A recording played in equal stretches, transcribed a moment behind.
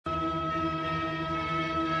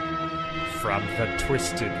From the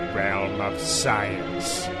twisted realm of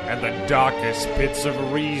science and the darkest pits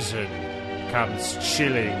of reason comes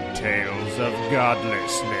chilling tales of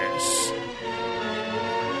godlessness.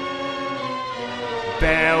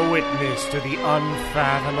 Bear witness to the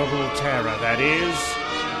unfathomable terror that is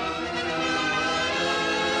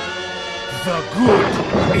the Good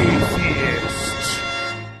Atheist.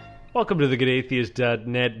 Welcome to the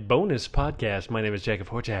GoodAtheist.net bonus podcast. My name is Jacob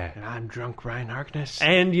Forte. And I'm drunk Ryan Harkness.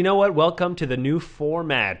 And you know what? Welcome to the new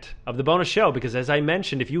format of the bonus show, because as I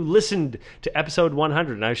mentioned, if you listened to episode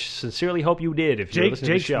 100, and I sincerely hope you did if you listened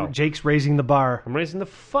to the show. Jake's raising the bar. I'm raising the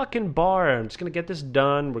fucking bar. I'm just going to get this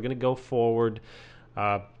done. We're going to go forward.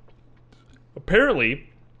 Apparently,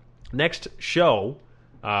 next show,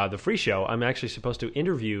 the free show, I'm actually supposed to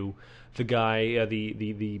interview the guy,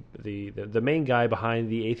 the main guy behind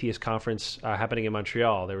the Atheist conference happening in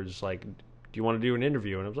Montreal. They were just like, "Do you want to do an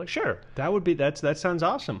interview?" And I was like, "Sure." That sounds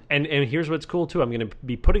awesome. And here's what's cool too. I'm going to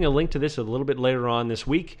be putting a link to this a little bit later on this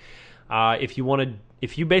week. If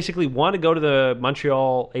you basically want to go to the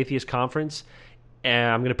Montreal Atheist conference,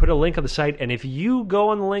 and I'm going to put a link on the site. And if you go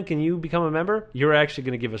on the link and you become a member, you're actually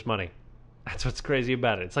going to give us money. That's what's crazy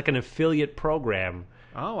about it. It's like an affiliate program.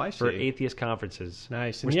 Oh, I see. For atheist conferences.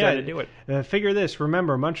 Nice. We're starting to do it. Figure this.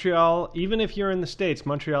 Remember, Montreal, even if you're in the States,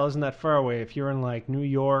 Montreal isn't that far away. If you're in, like, New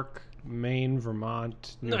York, Maine,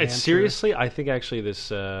 Vermont, New Hampshire. Seriously, I think actually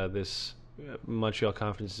this Montreal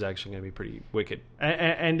conference is actually going to be pretty wicked.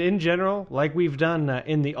 And in general, like we've done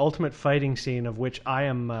in the ultimate fighting scene, of which I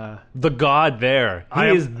am... the god there. He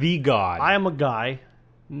is the god. I am a guy.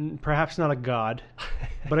 Perhaps not a god,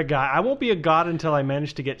 but a guy. I won't be a god until I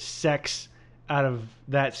manage to get sex out of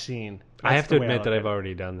that scene. I have to admit that I've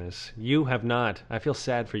already done this. You have not. I feel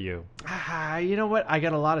sad for you. You know what? I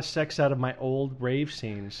got a lot of sex out of my old rave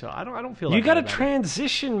scenes, so I don't feel like you got to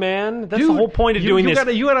transition, man. That's the whole point of doing this.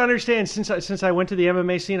 You got to understand. Since I went to the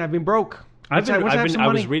MMA scene, I've been broke. I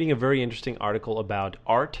was reading a very interesting article about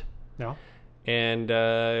art. No. And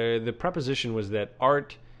the proposition was that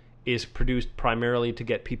art is produced primarily to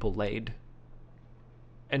get people laid.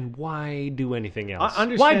 And why do anything else?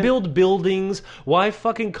 Why build buildings? Why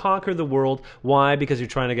fucking conquer the world? Why? Because you're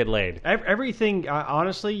trying to get laid. Everything,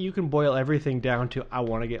 honestly, you can boil everything down to I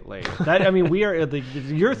want to get laid. We are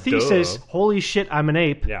your thesis. Duh. Holy shit, I'm an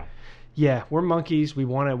ape. Yeah, we're monkeys. We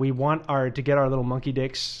want to get our little monkey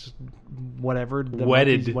dicks, whatever.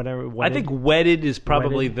 Wedded. Whatever. I think wedded is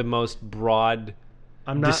probably the most broad.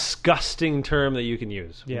 Disgusting term that you can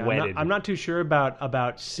use. Yeah, I'm not too sure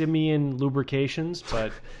about simian lubrications,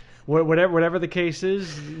 but whatever the case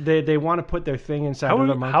is, they want to put their thing inside of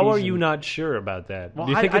the monkeys. How are you not sure about that? Well,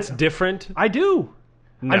 do you think it's different? I do.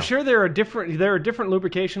 No. I'm sure there are different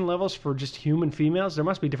lubrication levels for just human females. There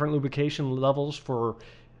must be different lubrication levels for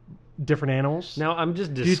different animals. Now, I'm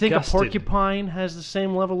just disgusted. Do you think a porcupine has the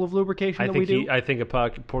same level of lubrication that we do? I think a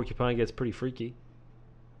porcupine gets pretty freaky.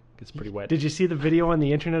 It's pretty wet. Did you see the video on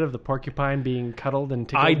the internet of the porcupine being cuddled and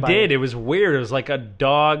tickled? I did. It was weird. It was like a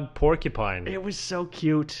dog porcupine. It was so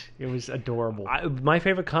cute. It was adorable. My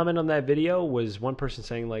favorite comment on that video was one person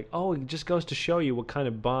saying, like, "Oh, it just goes to show you what kind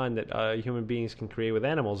of bond that human beings can create with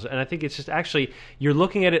animals." And I think it's just actually, you're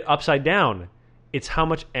looking at it upside down. It's how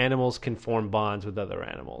much animals can form bonds with other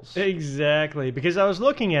animals. Exactly. Because I was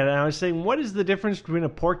looking at it and I was saying, what is the difference between a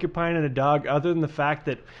porcupine and a dog other than the fact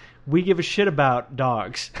that we give a shit about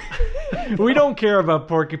dogs? We don't care about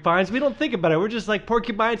porcupines. We don't think about it. We're just like,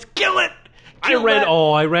 porcupines, kill it! I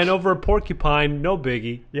ran over a porcupine. No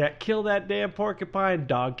biggie. Yeah, kill that damn porcupine.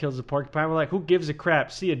 Dog kills a porcupine. We're like, who gives a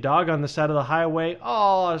crap? See a dog on the side of the highway?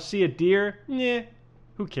 Oh, see a deer? Yeah,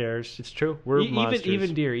 who cares? It's true. We're monsters.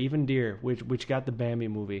 Even deer, which got the Bambi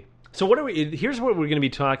movie. So here's what we're going to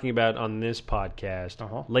be talking about on this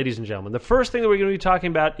podcast, ladies and gentlemen. The first thing that we're going to be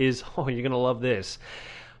talking about is, you're going to love this.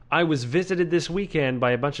 I was visited this weekend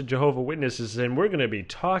by a bunch of Jehovah's Witnesses, and we're going to be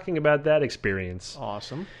talking about that experience.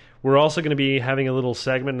 Awesome. We're also going to be having a little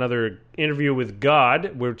segment, another interview with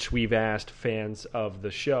God, which we've asked fans of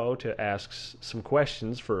the show to ask some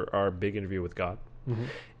questions for our big interview with God. Mm-hmm.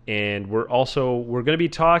 And we're going to be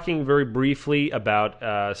talking very briefly about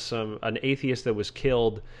an atheist that was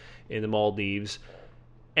killed in the Maldives.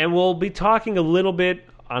 And we'll be talking a little bit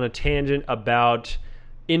on a tangent about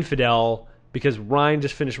infidel, because Ryan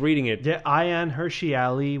just finished reading it. Yeah, Ayaan Hirsi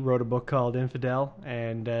Ali wrote a book called Infidel,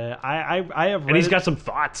 and I have read and he's got some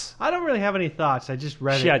thoughts. I don't really have any thoughts. I just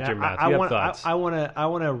read it. Shut your mouth. You have thoughts. I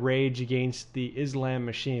want to rage against the Islam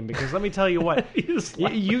machine, because let me tell you what.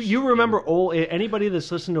 you remember anybody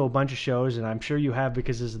that's listened to a bunch of shows, and I'm sure you have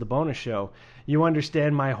because this is the bonus show, you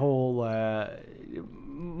understand my whole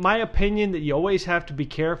my opinion that you always have to be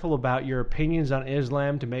careful about your opinions on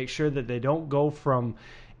Islam to make sure that they don't go from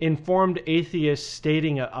informed atheists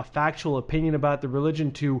stating a factual opinion about the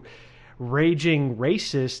religion to raging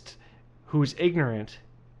racist who's ignorant.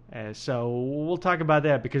 So we'll talk about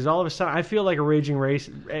that, because all of a sudden I feel like a raging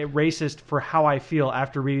racist for how I feel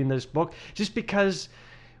after reading this book, just because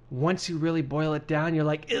once you really boil it down, you're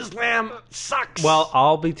like, Islam sucks. Well,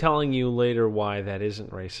 I'll be telling you later why that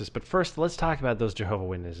isn't racist. But first, let's talk about those Jehovah's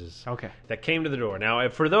Witnesses that came to the door. Now,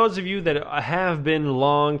 for those of you that have been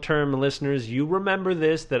long-term listeners, you remember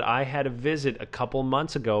this, that I had a visit a couple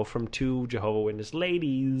months ago from 2 Jehovah's Witness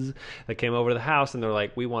ladies that came over to the house, and they're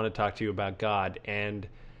like, we want to talk to you about God. And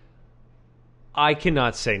I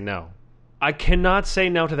cannot say no. I cannot say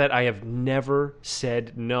no to that. I have never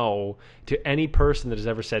said no to any person that has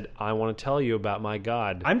ever said, I want to tell you about my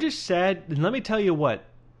God. I'm just sad. And let me tell you what.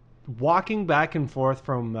 Walking back and forth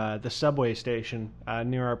from the subway station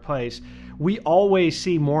near our place, we always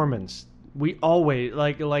see Mormons. We always,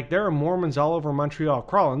 like there are Mormons all over Montreal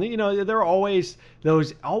crawling. You know, there are always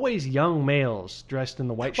those young males dressed in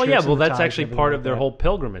the white shirts. Well, yeah, well, and the that's ties actually and part everything of their like whole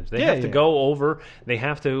pilgrimage. They Yeah, have to yeah. go over, they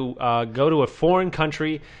have to go to a foreign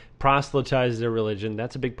country, proselytize their religion.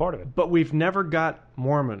 That's a big part of it. that. But we've never got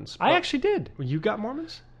Mormons. I actually did. You got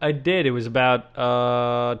Mormons? I did. It was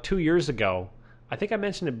about 2 years ago. I think I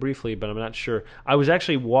mentioned it briefly, but I'm not sure. I was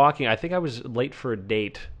actually walking. I think I was late for a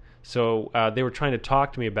date. So they were trying to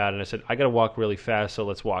talk to me about it, and I said, I got to walk really fast, so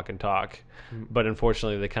let's walk and talk. But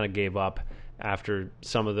unfortunately, they kind of gave up after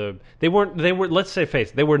some of the... They were, let's say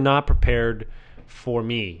face, they were not prepared for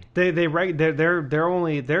me.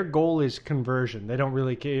 Their goal is conversion. They don't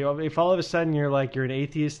really care. If all of a sudden you're an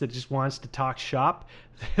atheist that just wants to talk shop,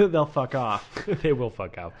 they'll fuck off. They will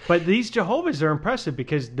fuck out. But these Jehovah's are impressive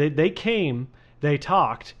because they came, they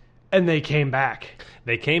talked, and they came back.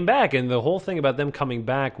 They came back, and the whole thing about them coming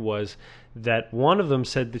back was that one of them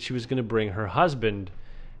said that she was going to bring her husband.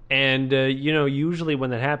 And, usually when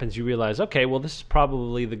that happens, you realize, okay, well, this is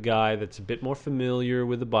probably the guy that's a bit more familiar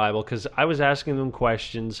with the Bible, because I was asking them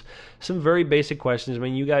questions, some very basic questions. I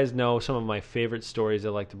mean, you guys know some of my favorite stories I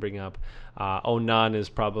like to bring up. Onan is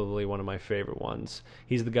probably one of my favorite ones.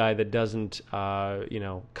 He's the guy that doesn't,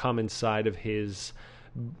 come inside of his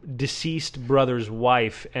deceased brother's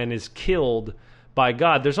wife and is killed by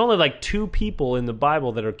God. There's only 2 people in the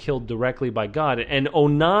Bible that are killed directly by God, and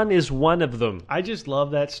Onan is one of them. I just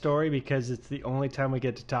love that story because it's the only time we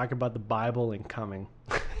get to talk about the Bible and coming.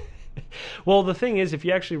 Well, the thing is, if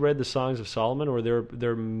you actually read the Songs of Solomon, or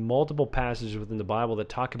there are multiple passages within the Bible that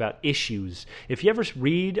talk about issues. If you ever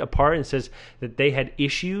read a part and it says that they had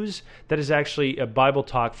issues, that is actually a Bible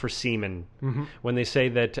talk for seamen. Mm-hmm. When they say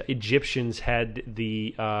that Egyptians had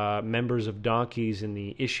the members of donkeys and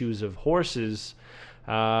the issues of horses,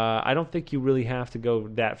 I don't think you really have to go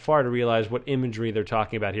that far to realize what imagery they're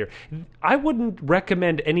talking about here. I wouldn't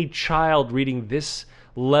recommend any child reading this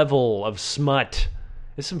level of smut.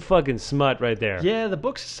 It's some fucking smut right there. Yeah, the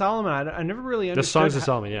books of Solomon, I never really understood. The Songs of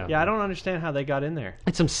Solomon, yeah. Yeah, I don't understand how they got in there.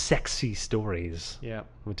 It's some sexy stories. Yeah.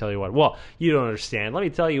 Let me tell you what. Well, you don't understand. Let me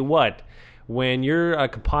tell you what. When you're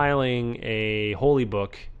compiling a holy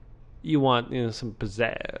book, you want some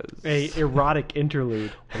pizzazz. A erotic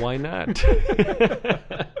interlude. Why not?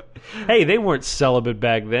 Hey, they weren't celibate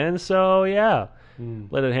back then, so yeah.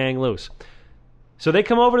 Let it hang loose. So they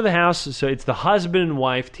come over to the house. So it's the husband and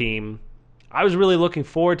wife team. I was really looking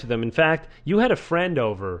forward to them. In fact, you had a friend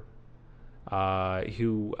over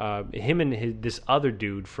who, him and this other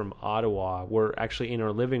dude from Ottawa were actually in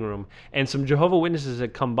our living room, and some Jehovah's Witnesses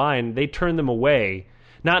had come by, and they turned them away,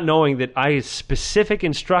 not knowing that I had specific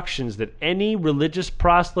instructions that any religious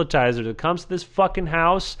proselytizer that comes to this fucking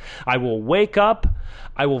house, I will wake up,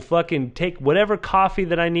 I will fucking take whatever coffee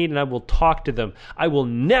that I need, and I will talk to them. I will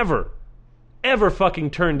never ever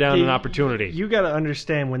fucking turn down an opportunity. You got to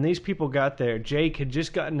understand, when these people got there, Jake had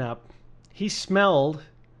just gotten up. He smelled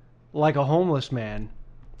like a homeless man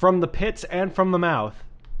from the pits and from the mouth.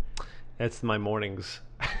 That's my mornings.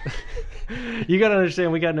 You got to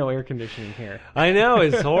understand, we got no air conditioning here. I know,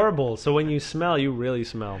 it's horrible. So when you smell, you really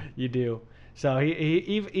smell. You do. So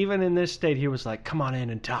he even in this state, he was like, "Come on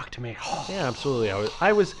in and talk to me." Yeah, absolutely.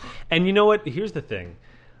 I was, and you know what? Here's the thing.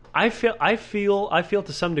 I feel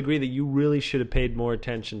to some degree that you really should have paid more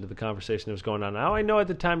attention to the conversation that was going on. Now I know at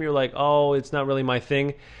the time you're like, oh, it's not really my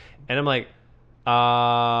thing, and I'm like,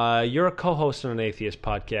 you're a co-host on an atheist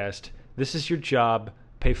podcast. This is your job.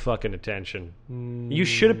 pay fucking attention. You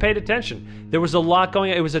should have paid attention. There was a lot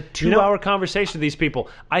going on. It was a 2-hour conversation with these people.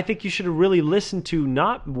 I think you should have really listened to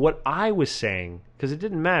not what I was saying, because it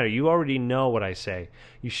didn't matter. You already know what I say.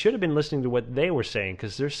 You should have been listening to what they were saying,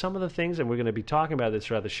 because there's some of the things, and we're going to be talking about this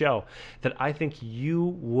throughout the show, that I think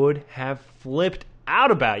you would have flipped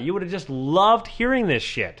out about. You would have just loved hearing this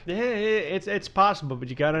shit. Yeah, it's possible, but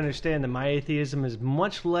you got to understand that my atheism is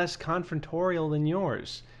much less confrontorial than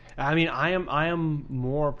yours. I mean, I am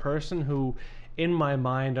more a person who, in my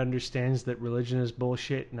mind, understands that religion is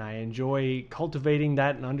bullshit, and I enjoy cultivating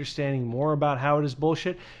that and understanding more about how it is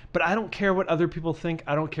bullshit. But I don't care what other people think.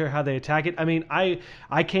 I don't care how they attack it. I mean,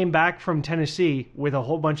 I came back from Tennessee with a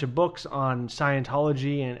whole bunch of books on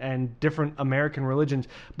Scientology and different American religions,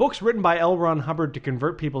 books written by L. Ron Hubbard to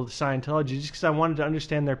convert people to Scientology, just because I wanted to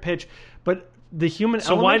understand their pitch. But the human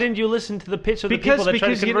so element, why didn't you listen to the pitch of the people that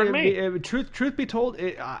tried to convert me? Truth be told,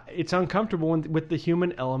 it's uncomfortable with the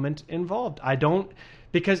human element involved.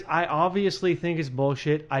 Because I obviously think it's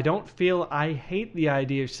bullshit. I hate the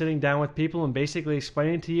idea of sitting down with people and basically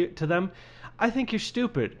explaining to them. I think you're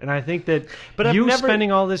stupid, and I think that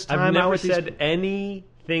spending all this time out with said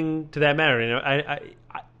anything to that matter. You know,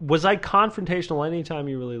 was I confrontational any time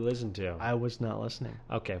you really listened to? I was not listening.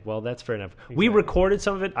 Okay, well that's fair enough. Exactly. We recorded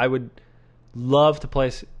some of it. I would love to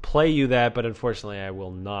play you that, but unfortunately I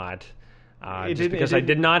will not. Because I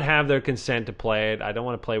did not have their consent to play it. I don't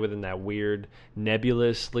want to play within that weird,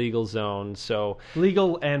 nebulous legal zone. So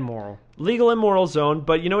legal and moral zone.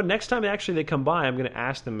 But you know what? Next time actually they come by, I'm going to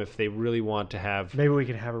ask them if they really want to have. Maybe we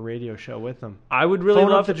can have a radio show with them. I would really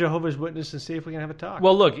love the Jehovah's Witness and see if we can have a talk.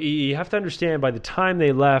 Well, look, you have to understand. By the time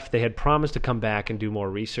they left, they had promised to come back and do more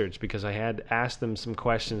research because I had asked them some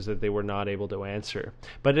questions that they were not able to answer.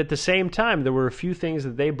 But at the same time, there were a few things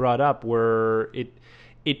that they brought up where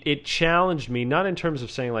it challenged me, not in terms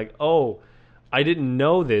of saying like, oh, I didn't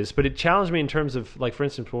know this, but it challenged me in terms of, like, for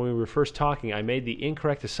instance, when we were first talking, I made the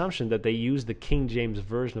incorrect assumption that they used the King James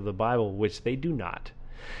Version of the Bible, which they do not.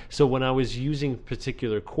 So when I was using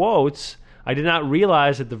particular quotes, I did not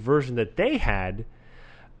realize that the version that they had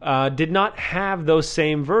did not have those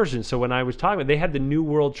same versions. So when I was talking about, they had the New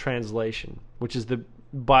World Translation, which is the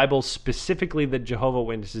Bible specifically that Jehovah's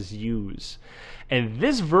Witnesses use. And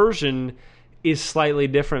this version is slightly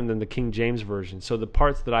different than the King James Version. So the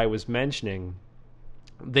parts that I was mentioning,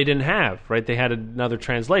 they didn't have, right? They had another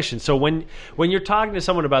translation. So when you're talking to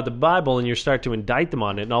someone about the Bible and you start to indict them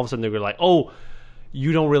on it, and all of a sudden they're like, oh,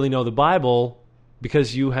 you don't really know the Bible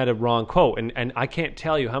because you had a wrong quote. And I can't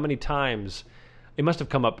tell you how many times, it must have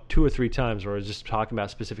come up 2 or 3 times where I was just talking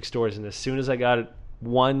about specific stories, and as soon as I got it,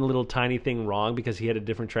 one little tiny thing wrong because he had a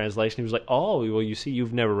different translation, he was like, oh, well, you see,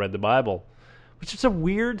 you've never read the Bible. Which is a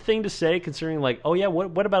weird thing to say, considering, like, oh yeah,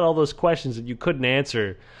 what about all those questions that you couldn't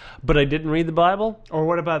answer, but I didn't read the Bible? Or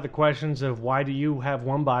what about the questions of why do you have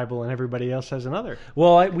one Bible and everybody else has another?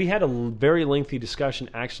 Well, we had a very lengthy discussion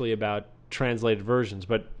actually about translated versions,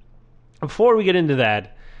 but before we get into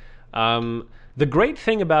that, the great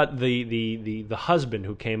thing about the husband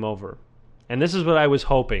who came over, and this is what I was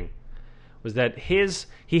hoping, was that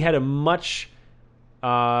he had a much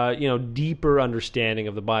deeper understanding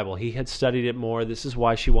of the Bible. He had studied it more. This is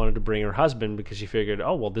why she wanted to bring her husband, because she figured,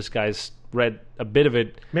 oh, well, this guy's read a bit of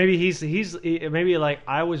it. Maybe maybe like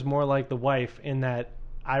I was more like the wife in that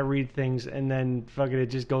I read things and then fucking it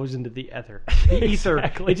just goes into the ether. The ether.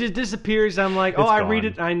 Exactly. It just disappears. I'm like, oh, I read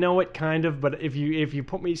it, I know it kind of, but if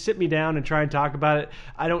you sit me down and try and talk about it,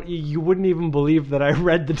 you wouldn't even believe that I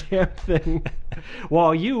read the damn thing.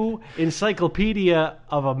 While you, encyclopedia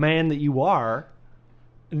of a man that you are,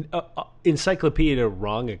 Encyclopedia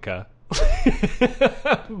Wrongica,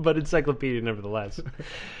 but encyclopedia nevertheless.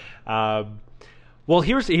 Well,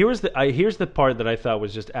 here's the part that I thought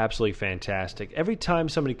was just absolutely fantastic. Every time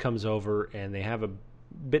somebody comes over and they have a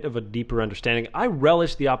bit of a deeper understanding, I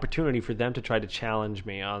relish the opportunity for them to try to challenge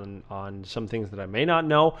me on some things that I may not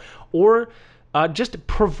know, or just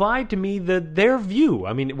provide to me their view.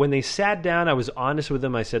 I mean, when they sat down, I was honest with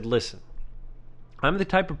them. I said, listen, I'm the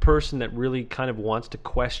type of person that really kind of wants to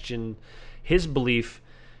question his belief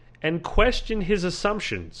and question his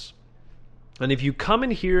assumptions. And if you come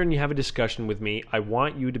in here and you have a discussion with me, I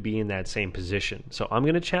want you to be in that same position. So I'm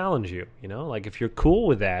going to challenge you. Like if you're cool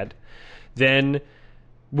with that, then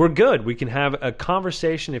we're good. We can have a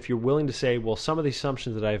conversation if you're willing to say, well, some of the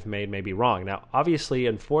assumptions that I've made may be wrong. Now, obviously,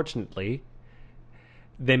 unfortunately,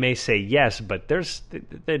 they may say yes, but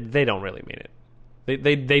they don't really mean it.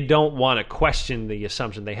 They don't want to question the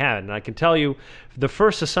assumption they had. And I can tell you, the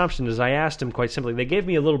first assumption is I asked them quite simply. They gave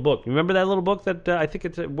me a little book. You remember that little book that I think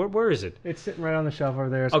it's... where is it? It's sitting right on the shelf over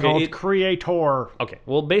there. It's called Creator. Okay.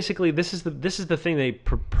 Well, basically, this is the thing they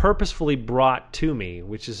purposefully brought to me,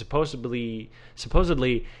 which is supposedly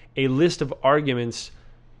a list of arguments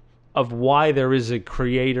of why there is a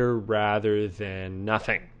creator rather than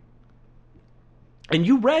nothing. And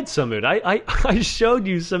you read some of it. I showed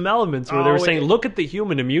you some elements where they were saying, look at the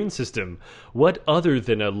human immune system. What other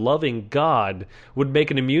than a loving God would make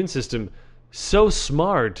an immune system so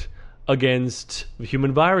smart against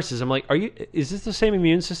human viruses? I'm like, is this the same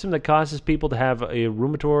immune system that causes people to have a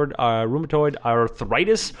rheumatoid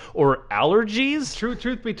arthritis or allergies?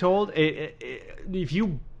 Truth be told,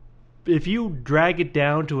 if you drag it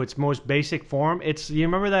down to its most basic form, you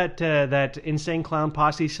remember that Insane Clown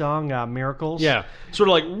Posse song, Miracles? Yeah. Sort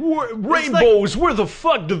of like, rainbows, where the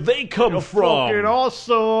fuck do they come from? Fucking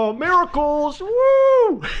awesome. Miracles,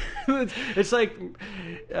 woo! It's like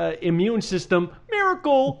immune system,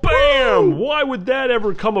 miracle, bam! Woo! Why would that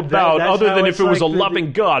ever come about other than if it was like a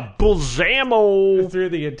loving God? Bulzamo! Through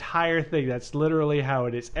the entire thing, that's literally how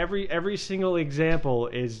it is. Every single example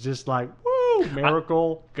is just like, woo!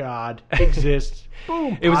 Miracle, God exists.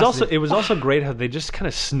 Boom. It was also great how they just kind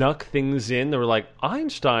of snuck things in. They were like,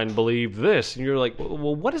 Einstein believed this, and you're like,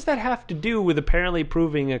 well, what does that have to do with apparently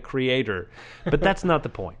proving a creator? But that's not the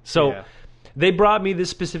point. So. Yeah. They brought me this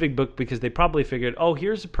specific book because they probably figured,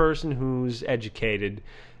 here's a person who's educated,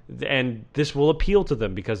 and this will appeal to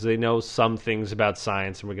them because they know some things about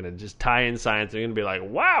science, and we're going to just tie in science. They're going to be like,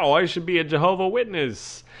 wow, I should be a Jehovah's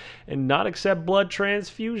Witness and not accept blood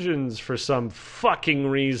transfusions for some fucking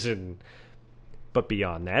reason. But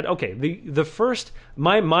beyond that, okay, the first,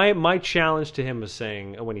 my challenge to him was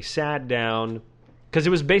saying, when he sat down, because it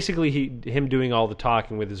was basically him doing all the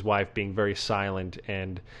talking with his wife, being very silent,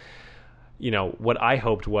 and... what I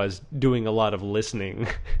hoped was doing a lot of listening.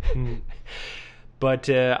 But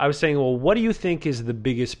I was saying, well, what do you think is the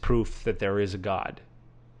biggest proof that there is a God?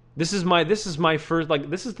 This is my first,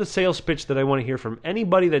 this is the sales pitch that I want to hear from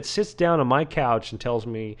anybody that sits down on my couch and tells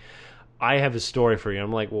me, I have a story for you.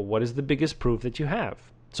 I'm like, well, what is the biggest proof that you have?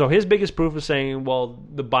 So his biggest proof was saying, well,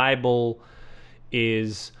 the Bible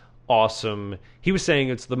is awesome. He was saying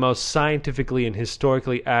it's the most scientifically and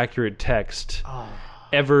historically accurate text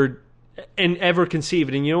ever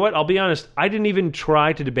conceived. And you know what? I'll be honest. I didn't even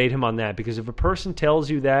try to debate him on that, because if a person tells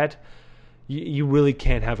you that, you really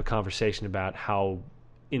can't have a conversation about how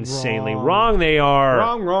insanely wrong they are.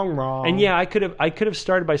 Wrong. And yeah, I could have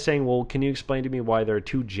started by saying, well, can you explain to me why there are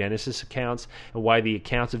two Genesis accounts and why the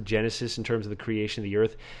accounts of Genesis in terms of the creation of the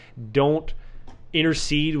earth don't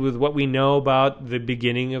intercede with what we know about the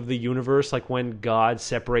beginning of the universe, like when God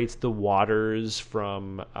separates the waters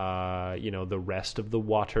from the rest of the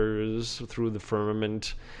waters through the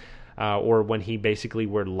firmament, or when he basically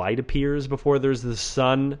where light appears before there's the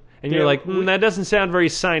sun, and you're like, that doesn't sound very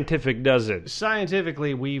scientific, does it?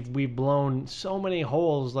 Scientifically, we've blown so many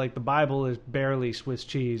holes. Like the Bible is barely Swiss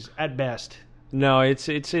cheese at best. No, it's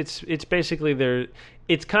basically there.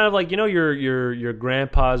 It's kind of like, your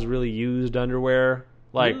grandpa's really used underwear,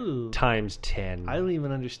 like times 10. I don't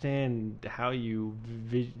even understand how you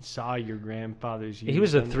saw your grandfather's used. He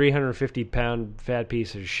was a 350-pound fat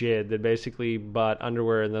piece of shit that basically bought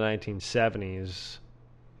underwear in the 1970s,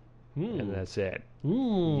 and that's it.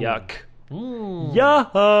 Yuck.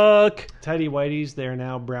 Yuck. Tidy whities, they're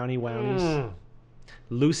now brownie wownies.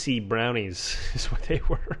 Lucy brownies is what they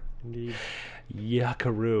were. Indeed.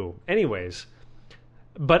 Yuckaroo. Anyways,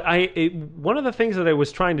 but one of the things that I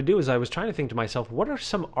was trying to do is I was trying to think to myself, what are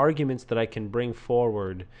some arguments that I can bring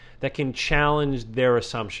forward that can challenge their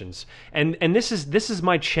assumptions? And this is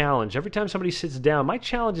my challenge. Every time somebody sits down, my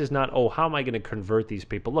challenge is not, how am I going to convert these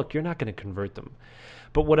people? Look, you're not going to convert them.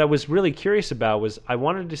 But what I was really curious about was I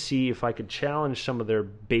wanted to see if I could challenge some of their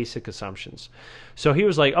basic assumptions. So he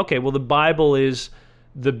was like, okay, well, the Bible is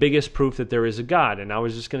the biggest proof that there is a God. And I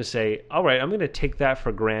was just going to say, all right, I'm going to take that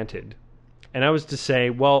for granted. And I was to say,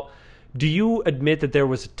 well, do you admit that there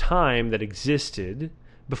was a time that existed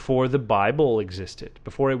before the Bible existed,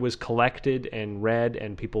 before it was collected and read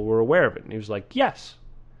and people were aware of it? And he was like, yes.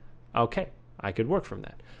 Okay, I could work from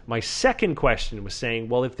that. My second question was saying,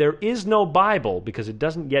 well, if there is no Bible because it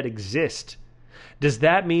doesn't yet exist, does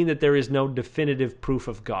that mean that there is no definitive proof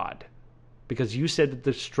of God? Because you said that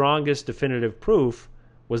the strongest definitive proof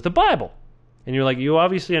was the Bible. And you're like, you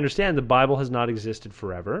obviously understand the Bible has not existed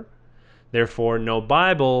forever. Therefore, no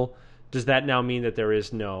Bible. Does that now mean that there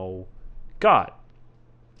is no God?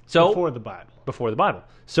 So Before the Bible. Before the Bible.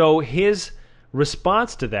 So his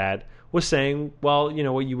response to that was saying, well,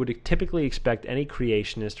 what you would typically expect any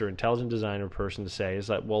creationist or intelligent designer person to say is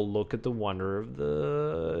that, well, look at the wonder of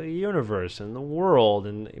the universe and the world,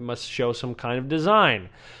 and it must show some kind of design.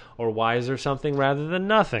 Or why is there something rather than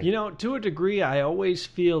nothing? To a degree, I always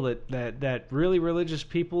feel that really religious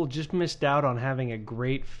people just missed out on having a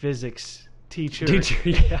great physics teacher.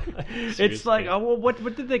 Yeah. It's like,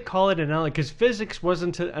 what did they call it in because physics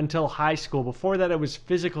wasn't until high school. Before that, it was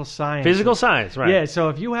physical science. Physical science, right. Yeah, so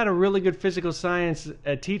if you had a really good physical science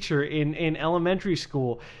teacher in elementary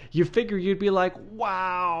school, you figure you'd be like,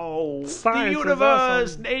 wow, Science the is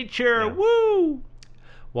universe, awesome. nature, Yeah. woo!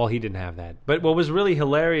 Well, he didn't have that. But what was really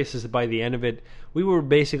hilarious is that by the end of it, we were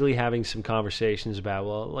basically having some conversations about,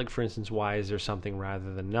 well, like, for instance, why is there something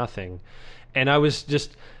rather than nothing? And I was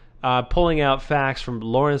just pulling out facts from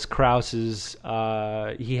Lawrence Krauss's.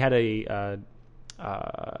 He had a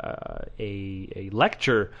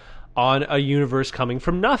lecture on a universe coming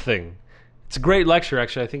from nothing. It's a great lecture,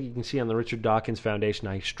 actually. I think you can see on the Richard Dawkins Foundation.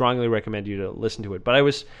 I strongly recommend you to listen to it. But I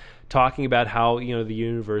was talking about how the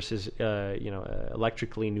universe is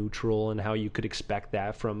electrically neutral, and how you could expect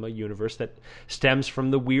that from a universe that stems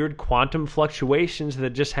from the weird quantum fluctuations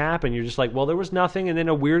that just happen. You're just like, well, there was nothing, and then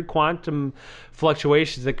a weird quantum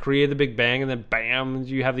fluctuations that created the Big Bang, and then bam,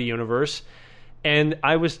 you have the universe. And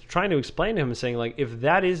I was trying to explain to him, saying, like, if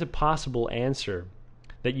that is a possible answer,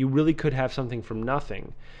 that you really could have something from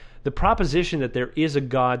nothing, the proposition that there is a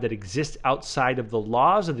God that exists outside of the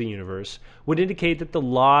laws of the universe would indicate that the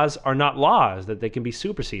laws are not laws, that they can be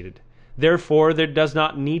superseded. Therefore, there does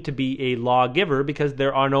not need to be a lawgiver because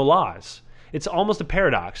there are no laws. It's almost a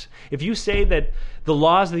paradox. If you say that the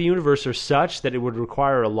laws of the universe are such that it would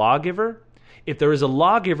require a lawgiver, if there is a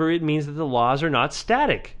lawgiver, it means that the laws are not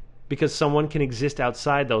static because someone can exist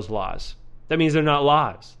outside those laws. That means they're not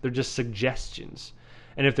laws. They're just suggestions.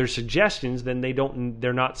 And if they're suggestions, then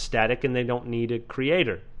they're not static and they don't need a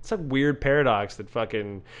creator. It's a weird paradox that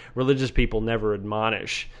fucking religious people never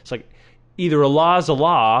admonish. It's like either a law is a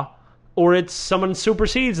law or it's someone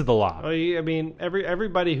supersedes the law. I mean,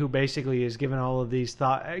 everybody who basically is given all the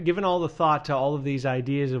thought to all of these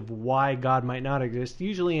ideas of why God might not exist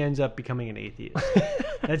usually ends up becoming an atheist.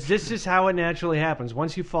 That's just how it naturally happens.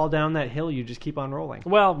 Once you fall down that hill, you just keep on rolling.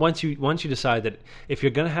 Well, once you decide that if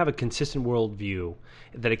you're going to have a consistent worldview,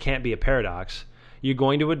 that it can't be a paradox, you're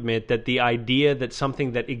going to admit that the idea that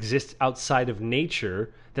something that exists outside of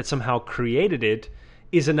nature, that somehow created it,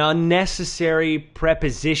 is an unnecessary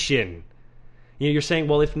preposition. You're saying,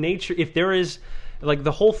 well, if there is, like,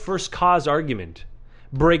 the whole first cause argument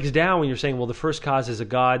breaks down when you're saying, well, the first cause is a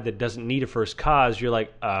God that doesn't need a first cause. You're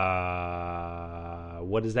like,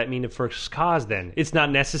 what does that mean, a first cause then? It's not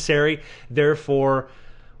necessary. Therefore,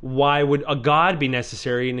 why would a God be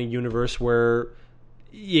necessary in a universe where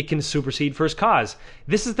it can supersede first cause?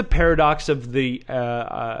 This is the paradox of the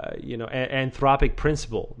anthropic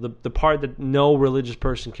principle, the part that no religious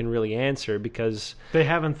person can really answer because they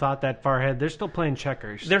haven't thought that far ahead. They're still playing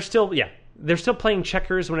checkers. They're still playing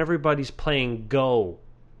checkers when everybody's playing Go.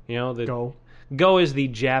 Go. Go is the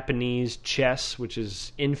Japanese chess, which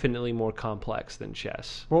is infinitely more complex than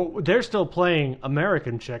chess. Well, they're still playing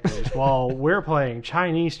American checkers while we're playing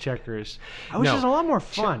Chinese checkers, which is a lot more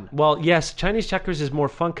fun. Well, yes, Chinese checkers is more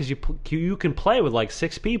fun because you can play with like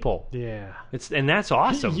 6 people. Yeah. And that's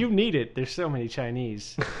awesome. You need it. There's so many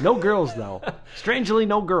Chinese. No girls, though. Strangely,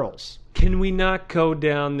 no girls. Can we not go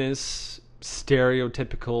down this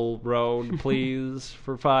stereotypical road, please,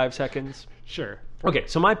 for 5 seconds? Sure. Okay,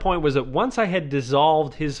 so my point was that once I had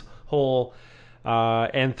dissolved his whole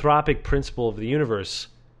anthropic principle of the universe,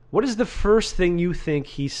 what is the first thing you think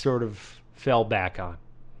he sort of fell back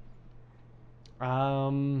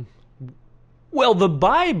on? Well, the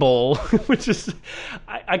Bible, which is...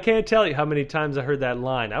 I can't tell you how many times I heard that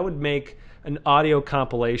line. I would make an audio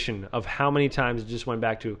compilation of how many times it just went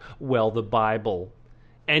back to, well, the Bible.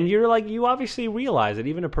 And you're like, you obviously realize that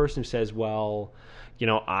even a person who says, well...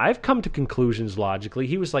 I've come to conclusions logically.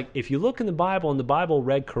 He was like, if you look in the Bible and the Bible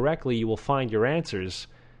read correctly, you will find your answers.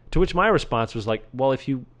 To which my response was like, well, if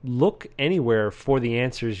you look anywhere for the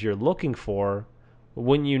answers you're looking for,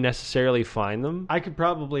 wouldn't you necessarily find them? I could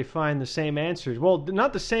probably find the same answers. Well,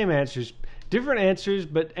 not the same answers. Different answers,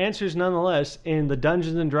 but answers nonetheless in the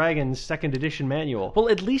Dungeons & Dragons 2nd edition manual. Well,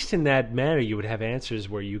 at least in that manner, you would have answers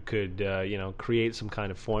where you could, create some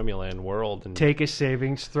kind of formula and world. And take a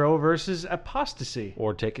savings throw versus apostasy.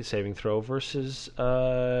 Or take a saving throw versus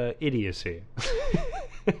idiocy.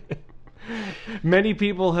 Many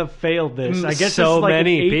people have failed this. I guess so it's like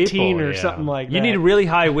many 18 people, or something like that. You need really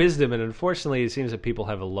high wisdom, and unfortunately, it seems that people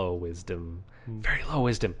have a low wisdom. Very low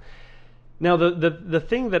wisdom. Now, the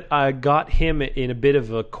thing that got him in a bit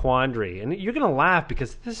of a quandary, and you're going to laugh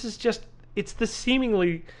because this is just, it's the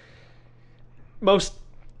seemingly most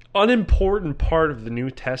unimportant part of the New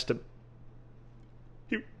Testament.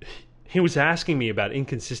 He was asking me about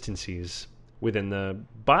inconsistencies within the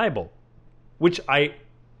Bible, which I,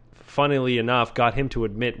 funnily enough, got him to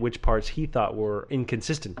admit which parts he thought were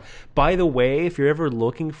inconsistent. By the way, if you're ever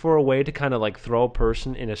looking for a way to kind of like throw a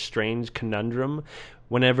person in a strange conundrum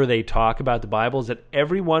whenever they talk about the Bible, is that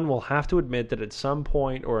everyone will have to admit that at some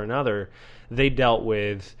point or another they dealt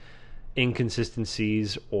with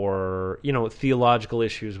inconsistencies or, you know, theological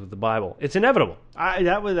issues with the Bible. It's inevitable.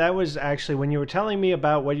 That was actually, when you were telling me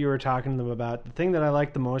about what you were talking to them about, the thing that I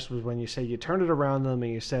liked the most was when you said you turned it around them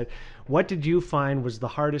and you said, what did you find was the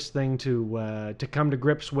hardest thing to come to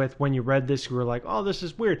grips with when you read this? You were like, oh, this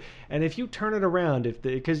is weird. And if you turn it around,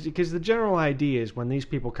 because the general idea is when these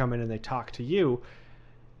people come in and they talk to you,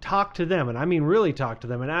 talk to them, and I mean really talk to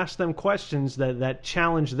them, and ask them questions that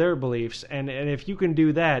challenge their beliefs. And if you can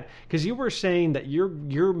do that, because you were saying that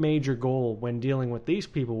your major goal when dealing with these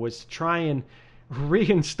people was to try and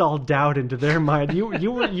reinstall doubt into their mind.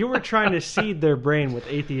 You were trying to seed their brain with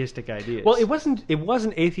atheistic ideas. Well, it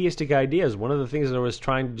wasn't atheistic ideas. One of the things that I was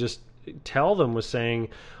trying to just tell them was saying,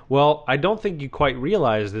 well, I don't think you quite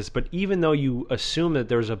realize this, but even though you assume that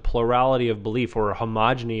there's a plurality of belief or a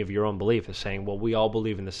homogeny of your own belief, is saying, well, we all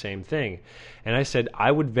believe in the same thing. And I said,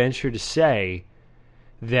 I would venture to say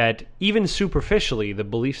that even superficially, the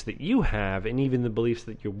beliefs that you have and even the beliefs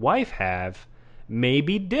that your wife have may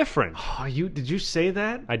be different. Oh, did you say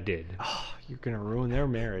that? I did. Oh, you're going to ruin their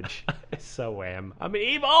marriage. I so am. I'm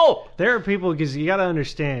evil! There are people, because you got to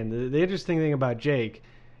understand, the interesting thing about Jake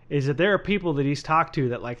is that there are people that he's talked to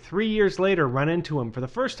that like 3 years later run into him for the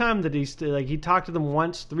first time, that he talked to them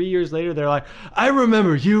once. 3 years later, they're like, I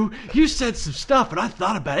remember you said some stuff and I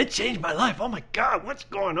thought about it. It changed my life. Oh my God, what's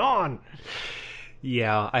going on?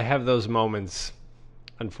 Yeah, I have those moments,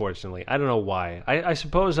 unfortunately. I don't know why. I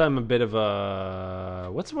suppose I'm a bit of a,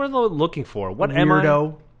 what's the word I'm looking for? What am I?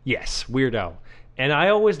 Weirdo. Yes, weirdo. And I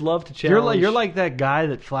always love to challenge. You're like that guy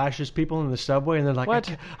that flashes people in the subway and they're like,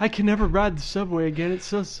 what? I can never ride the subway again. It's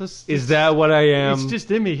so Is that what I am? It's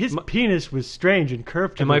just in me. His penis was strange and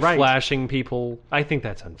curved to am the I right. flashing people? I think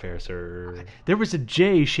that's unfair, sir. There was a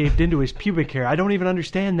J shaped into his pubic hair. I don't even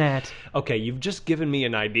understand that. Okay, you've just given me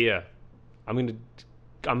an idea. I'm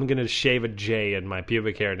gonna shave a J in my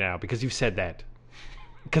pubic hair now because you've said that.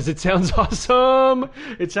 Because it sounds awesome.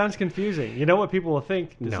 It sounds confusing. You know what people will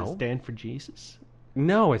think? Does No. it stand for Jesus?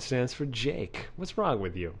 No, it stands for Jake. What's wrong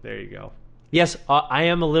with you? There you go. Yes, I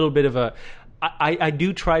am a little bit of a... I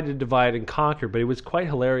do try to divide and conquer, but it was quite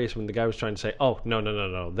hilarious when the guy was trying to say, oh,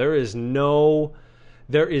 no. There is no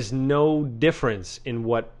difference in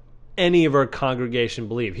what any of our congregation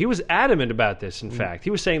believe. He was adamant about this, in fact.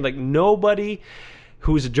 He was saying, like, nobody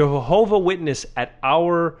who's a Jehovah Witness at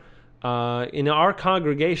in our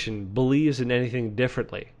congregation believes in anything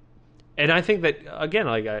differently. And I think that, again,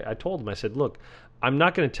 like I told him, I said, look, I'm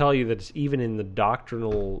not going to tell you that it's even in the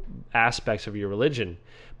doctrinal aspects of your religion.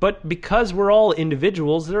 But because we're all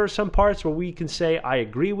individuals, there are some parts where we can say, I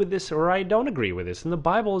agree with this or I don't agree with this. And the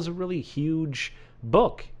Bible is a really huge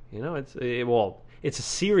book. You know, it's a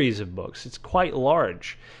series of books. It's quite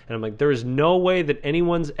large. And I'm like, there is no way that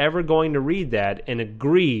anyone's ever going to read that and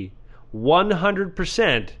agree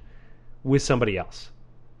 100% with somebody else.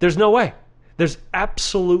 There's no way. There's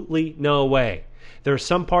absolutely no way. There are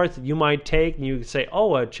some parts that you might take and you can say,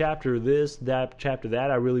 oh, a chapter this, that, chapter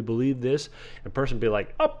that, I really believe this. And a person would be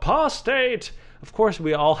like, apostate! Of course,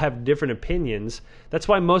 we all have different opinions. That's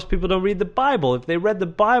why most people don't read the Bible. If they read the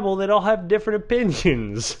Bible, they'd all have different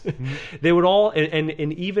opinions. Mm-hmm. They would all,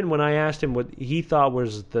 and even when I asked him what he thought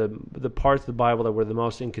was the parts of the Bible that were the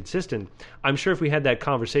most inconsistent, I'm sure if we had that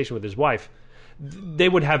conversation with his wife, they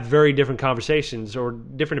would have very different conversations or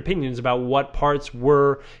different opinions about what parts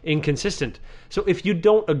were inconsistent. So if you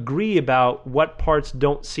don't agree about what parts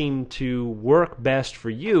don't seem to work best for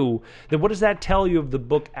you, then what does that tell you of the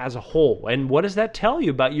book as a whole? And what does that tell you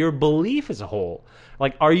about your belief as a whole?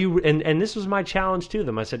 Like, are you, and this was my challenge to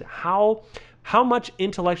them. I said, how much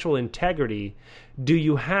intellectual integrity do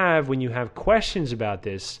you have when you have questions about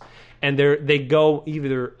this and they go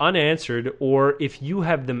either unanswered, or if you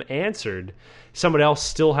have them answered, someone else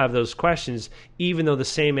still have those questions, even though the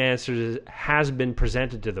same answer has been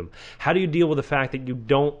presented to them? How do you deal with the fact that you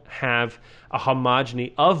don't have a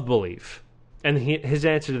homogeny of belief? And his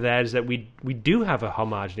answer to that is that we do have a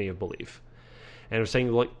homogeny of belief. And I'm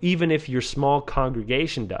saying, well, even if your small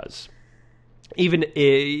congregation does, even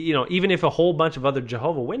if a whole bunch of other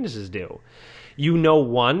Jehovah Witnesses do, you know,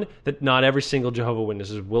 one, that not every single Jehovah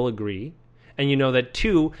Witnesses will agree. And you know that,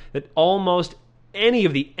 too, that almost any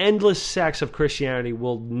of the endless sects of Christianity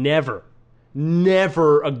will never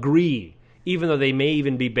agree, even though they may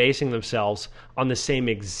even be basing themselves on the same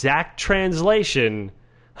exact translation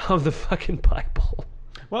of the fucking Bible.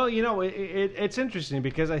 Well, you know, it's interesting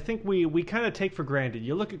because I think we kind of take for granted.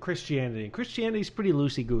 You look at Christianity, and Christianity's pretty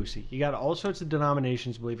loosey-goosey. You got all sorts of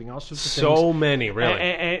denominations believing all sorts of things. So many, really.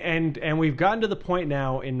 And we've gotten to the point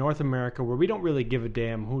now in North America where we don't really give a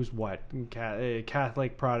damn who's what.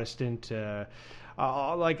 Catholic, Protestant,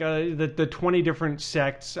 the 20 different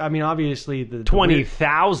sects. I mean, obviously the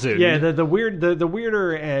 20,000. Yeah, the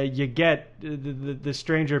weirder you get, the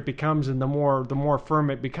stranger it becomes, and the more firm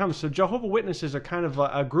it becomes. So Jehovah's Witnesses are kind of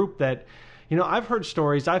a group that, you know, I've heard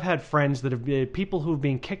stories. I've had friends that have been people who've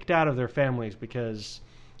been kicked out of their families because,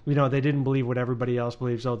 you know, they didn't believe what everybody else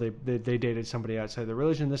believes. Oh, they dated somebody outside their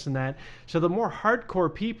religion, this and that. So the more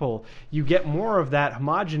hardcore people, you get more of that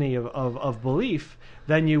homogeny of belief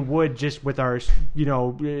than you would just with our, you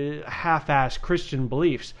know, half-assed Christian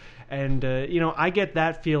beliefs. And, you know, I get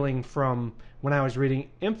that feeling from when I was reading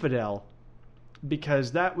Infidel,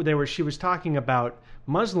 because she was talking about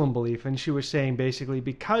Muslim belief, and she was saying basically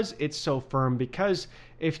because it's so firm, because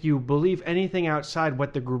if you believe anything outside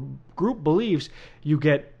what the group believes, you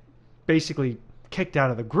get basically kicked out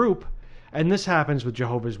of the group. And this happens with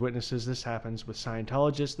Jehovah's Witnesses, this happens with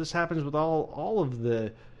Scientologists, this happens with all of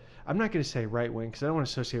the, I'm not going to say right wing because I don't want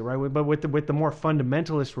to associate right wing, but with the more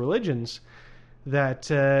fundamentalist religions, that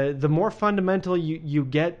the more fundamental you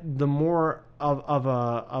get, the more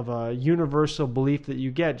of a universal belief that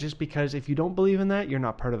you get, just because if you don't believe in that, you're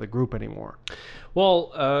not part of the group anymore.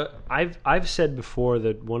 Well, I've said before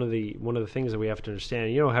that one of the things that we have to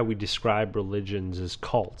understand, you know how we describe religions as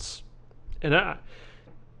cults, and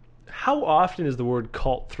how often is the word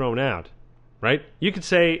cult thrown out? Right? You could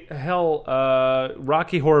say, hell,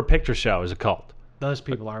 Rocky Horror Picture Show is a cult. Those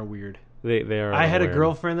people are weird. They are. I had weird. a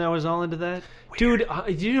girlfriend that was all into that. Dude,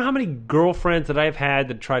 do you know how many girlfriends that I've had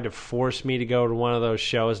that tried to force me to go to one of those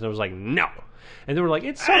shows, and I was like, no. And they were like,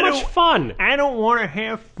 it's so much fun. I don't want to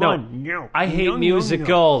have fun. No. I hate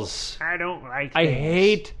musicals. I don't like I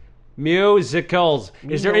hate musicals.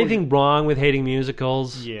 Is there anything wrong with hating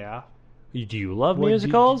musicals? Yeah. Do you love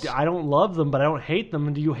musicals? I don't love them, but I don't hate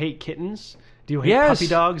them. Do you hate kittens? Do you hate puppy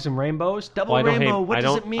dogs and rainbows? Double rainbow, what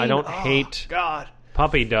does it mean? I don't hate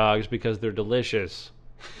puppy dogs because they're delicious.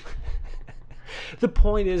 The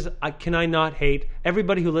point is, can I not hate?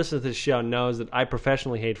 Everybody who listens to this show knows that I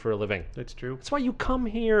professionally hate for a living. That's true. That's why you come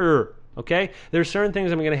here, okay? There are certain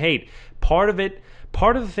things I'm going to hate. Part of the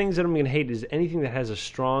things that I'm going to hate is anything that has a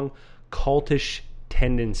strong cultish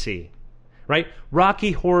tendency, right?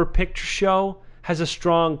 Rocky Horror Picture Show has a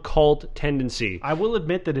strong cult tendency. I will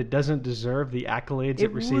admit that it doesn't deserve the accolades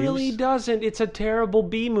it receives. It really doesn't. It's a terrible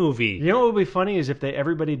B movie. You know what would be funny is if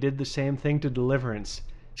everybody did the same thing to Deliverance.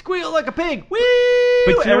 Squeal like a pig. Woo!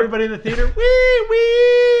 But everybody in the theater. Woo!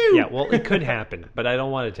 Woo! Yeah, well, it could happen, but I don't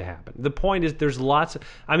want it to happen. The point is, there's lots of.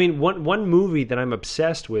 I mean, one movie that I'm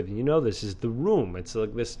obsessed with, you know, this is The Room. It's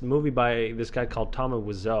like this movie by this guy called Tommy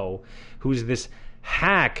Wiseau, who's this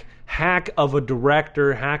hack of a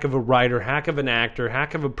director, hack of a writer, hack of an actor,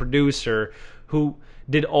 hack of a producer, who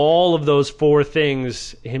did all of those four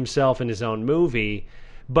things himself in his own movie.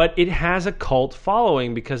 But it has a cult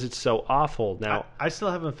following because it's so awful. Now, I still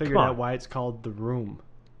haven't figured out why it's called The Room.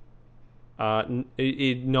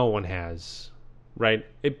 No one has, right?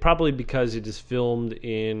 It probably because it is filmed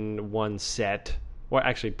in one set, or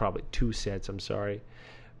actually probably two sets. I'm sorry,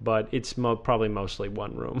 but it's probably mostly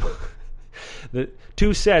one room. The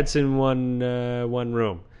two sets in one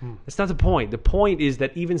room. That's not the point. The point is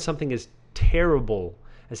that even something as terrible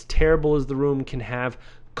as The Room can have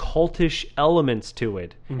cultish elements to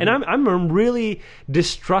it. Mm-hmm. And I'm really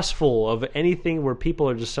distrustful of anything where people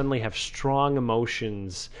are just suddenly have strong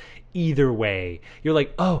emotions either way. You're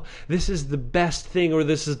like, oh, this is the best thing or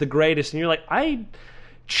this is the greatest. And you're like, I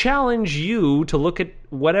challenge you to look at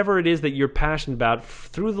whatever it is that you're passionate about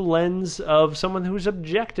through the lens of someone who's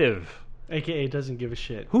objective. AKA doesn't give a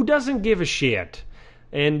shit. Who doesn't give a shit?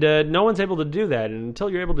 And no one's able to do that. And until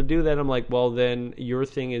you're able to do that, I'm like, well, then your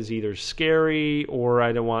thing is either scary or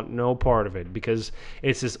I don't want no part of it because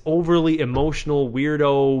it's this overly emotional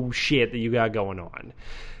weirdo shit that you got going on.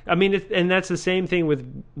 I mean, and that's the same thing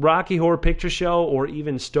with Rocky Horror Picture Show or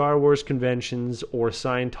even Star Wars conventions or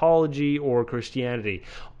Scientology or Christianity.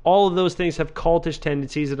 All of those things have cultish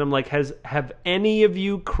tendencies that I'm like, have any of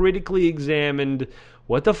you critically examined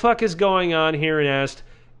what the fuck is going on here and asked,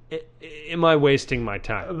 am I wasting my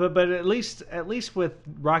time? But at least with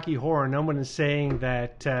Rocky Horror, no one is saying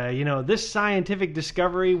that this scientific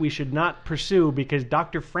discovery we should not pursue because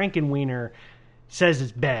Dr. Frankenweenie says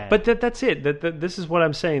it's bad. But that's it. This is what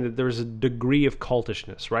I'm saying, that there's a degree of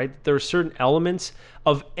cultishness, right? There are certain elements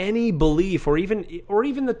of any belief, or even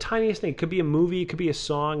the tiniest thing. It could be a movie, it could be a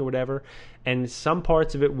song, or whatever, and some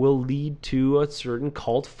parts of it will lead to a certain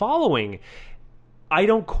cult following. I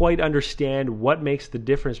don't quite understand what makes the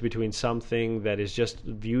difference between something that is just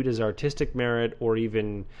viewed as artistic merit or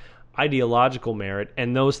even ideological merit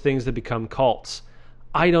and those things that become cults.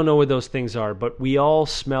 I don't know what those things are, but we all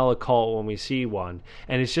smell a cult when we see one.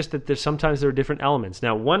 And it's just that sometimes there are different elements.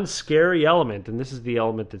 Now, one scary element, and this is the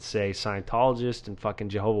element that, say, Scientologists and fucking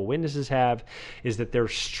Jehovah's Witnesses have, is that they're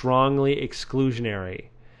strongly exclusionary.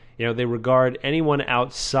 They regard anyone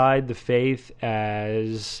outside the faith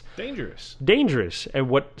as dangerous, and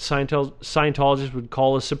what Scientologists would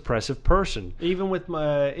call a suppressive person. Even with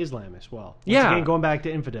Islam as well. Again, going back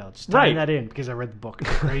to infidel, just tying that in because I read the book.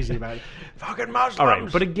 I'm crazy about it. Fucking Muslims. All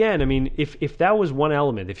right, but again, I mean, if that was one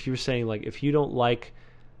element, if you were saying like, if you don't like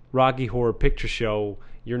Rocky Horror Picture Show,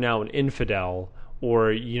 you're now an infidel, or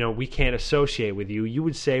we can't associate with you, you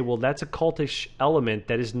would say, well, that's a cultish element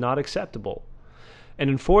that is not acceptable. And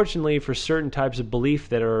unfortunately, for certain types of belief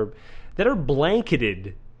that are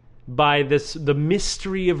blanketed by the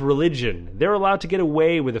mystery of religion, they're allowed to get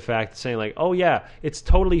away with the fact of saying like, oh yeah, it's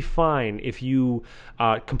totally fine if you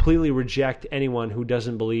completely reject anyone who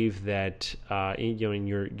doesn't believe that in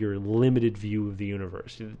your limited view of the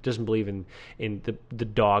universe, doesn't believe in the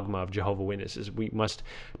dogma of Jehovah's Witnesses. We must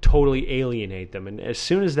totally alienate them, and as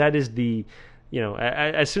soon as that is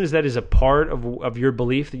as soon as that is a part of your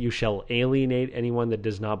belief that you shall alienate anyone that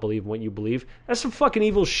does not believe in what you believe, that's some fucking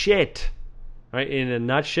evil shit. Right? In a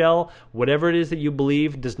nutshell, whatever it is that you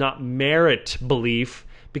believe does not merit belief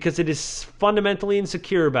because it is fundamentally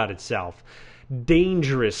insecure about itself.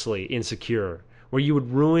 Dangerously insecure. Where you would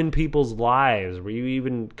ruin people's lives, where you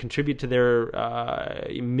even contribute to their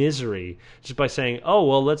misery just by saying, oh,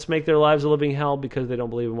 well, let's make their lives a living hell because they don't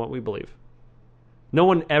believe in what we believe.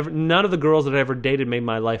 None of the girls that I ever dated made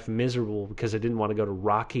my life miserable because I didn't want to go to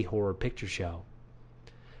Rocky Horror Picture Show.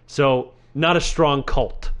 So, not a strong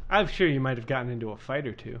cult. I'm sure you might have gotten into a fight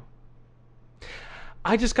or two.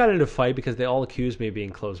 I just got into a fight because they all accused me of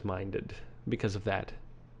being closed-minded because of that.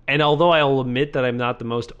 And although I'll admit that I'm not the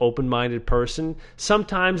most open-minded person,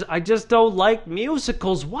 sometimes I just don't like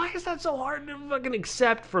musicals. Why is that so hard to fucking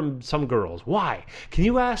accept from some girls? Why? Can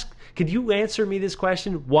you answer me this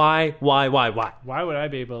question? Why? Why would I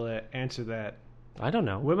be able to answer that? I don't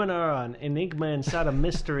know. Women are an enigma inside a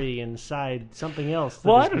mystery inside something else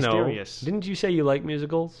I is don't mysterious. know. Didn't you say you like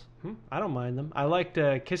musicals? I don't mind them. I liked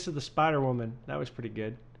Kiss of the Spider-Woman. That was pretty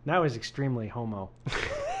good. That was extremely homo.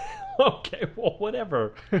 Okay, well,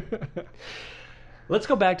 whatever. Let's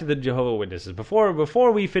go back to the Jehovah's Witnesses.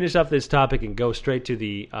 Before we finish up this topic and go straight to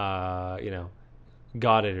the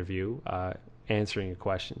God interview, answering your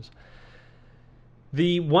questions.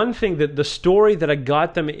 The one thing the story that I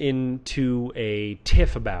got them into a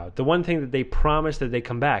tiff about, the one thing that they promised that they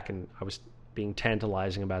come back, and I was being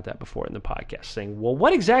tantalizing about that before in the podcast, saying, well,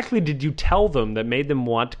 what exactly did you tell them that made them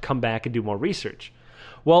want to come back and do more research?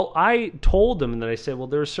 Well, I told them that I said, well,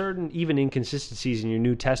 there are certain even inconsistencies in your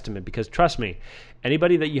New Testament because, trust me,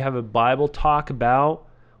 anybody that you have a Bible talk about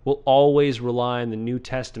will always rely on the New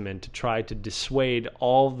Testament to try to dissuade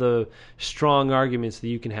all the strong arguments that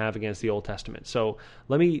you can have against the Old Testament. So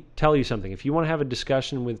let me tell you something. If you want to have a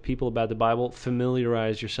discussion with people about the Bible,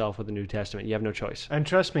 familiarize yourself with the New Testament. You have no choice. And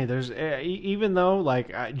trust me, there's even though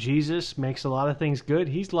Jesus makes a lot of things good,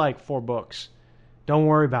 he's like 4 books. Don't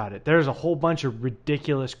worry about it. There's a whole bunch of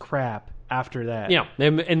ridiculous crap after that. Yeah,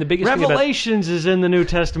 and the biggest Revelations is in the New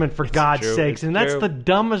Testament, for God's sakes, and that's true. the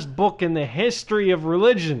dumbest book in the history of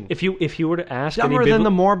religion. If you were to ask dumber than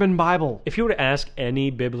the Mormon Bible. If you were to ask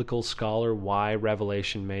any biblical scholar why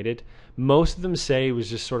Revelation made it, most of them say it was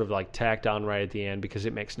just sort of like tacked on right at the end because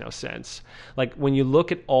it makes no sense. Like when you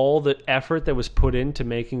look at all the effort that was put into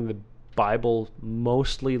making the Bible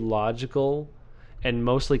mostly logical and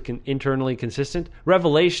mostly internally consistent,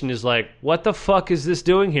 Revelation is like, what the fuck is this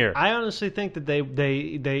doing here? I honestly think that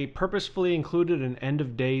they purposefully included an end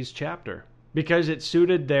of days chapter because it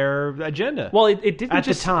suited their agenda. Well, it didn't at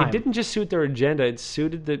just the time. It didn't just suit their agenda; it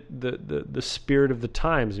suited the spirit of the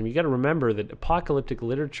times. And you got to remember that apocalyptic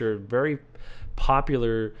literature very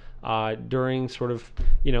popular during sort of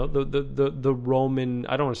the Roman,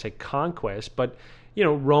 I don't want to say conquest, but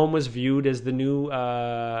Rome was viewed as the new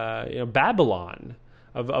Babylon.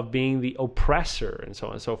 of being the oppressor, and so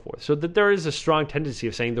on and so forth. So that there is a strong tendency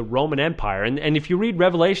of saying the Roman Empire. And if you read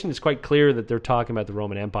Revelation, it's quite clear that they're talking about the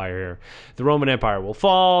Roman Empire here. The Roman Empire will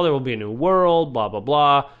fall, there will be a new world, blah, blah,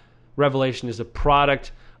 blah. Revelation is a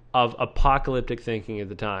product of apocalyptic thinking at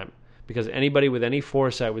the time. Because anybody with any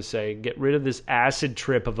foresight would say, get rid of this acid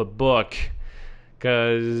trip of a book,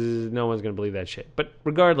 because no one's going to believe that shit. But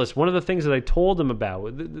regardless, one of the things that I told them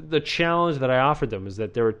about, the challenge that I offered them, is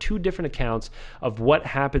that there are two different accounts of what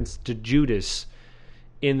happens to Judas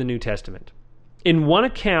in the New Testament. In one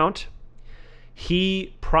account,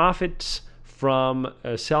 he profits from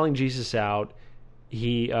selling Jesus out.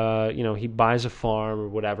 He buys a farm or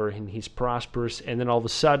whatever, and he's prosperous. And then all of a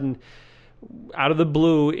sudden, out of the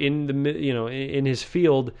blue, in his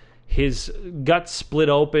field, his guts split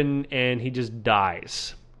open and he just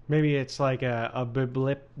dies. Maybe it's like a biblical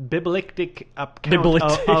account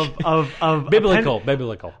of biblical.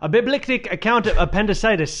 A biblical account of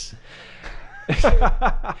appendicitis.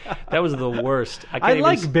 That was the worst. I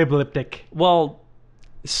like biblical. Well,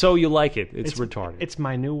 so you like it. It's retarded. It's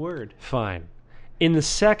my new word. Fine. In the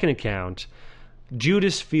second account,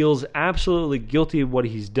 Judas feels absolutely guilty of what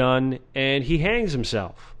he's done, and he hangs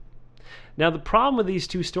himself. Now, the problem with these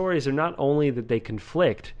two stories are not only that they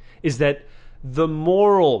conflict, is that the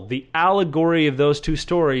moral, the allegory of those two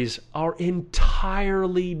stories are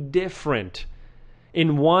entirely different.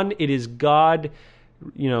 In one, it is God,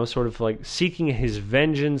 sort of like seeking his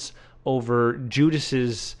vengeance over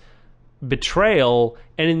Judas's betrayal,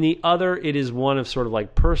 and in the other, it is one of sort of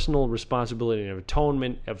like personal responsibility and of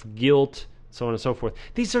atonement, of guilt, so on and so forth.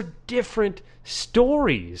 These are different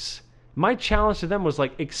stories. My challenge to them was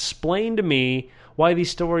like, explain to me why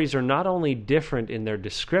these stories are not only different in their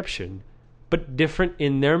description, but different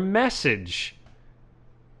in their message.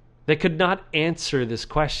 They could not answer this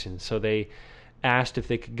question, so they asked if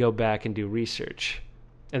they could go back and do research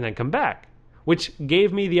and then come back, which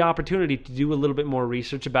gave me the opportunity to do a little bit more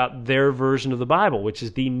research about their version of the Bible, which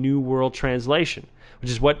is the New World Translation,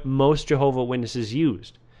 which is what most Jehovah's Witnesses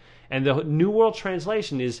used. And the New World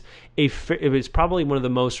Translation is probably one of the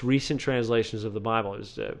most recent translations of the Bible.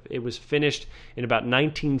 It was finished in about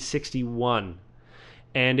 1961.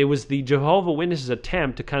 And it was the Jehovah's Witnesses'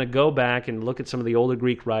 attempt to kind of go back and look at some of the older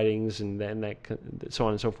Greek writings and so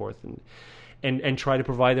on and so forth, and try to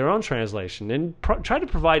provide their own translation and try to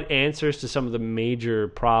provide answers to some of the major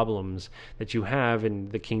problems that you have in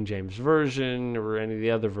the King James Version or any of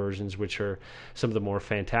the other versions, which are some of the more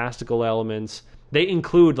fantastical elements. They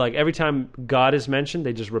include, like, every time God is mentioned,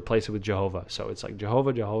 they just replace it with Jehovah. So it's like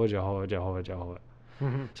Jehovah, Jehovah, Jehovah, Jehovah, Jehovah.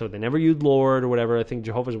 Mm-hmm. So they never use Lord or whatever. I think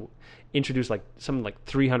Jehovah's introduced like something like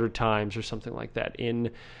 300 times or something like that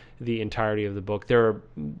in the entirety of the book. There are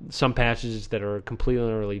some passages that are completely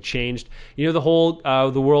and utterly changed. The whole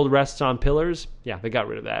the world rests on pillars? Yeah, they got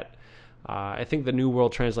rid of that. I think the New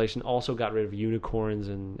World Translation also got rid of unicorns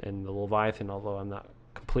and the Leviathan, although I'm not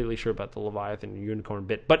completely sure about the Leviathan and unicorn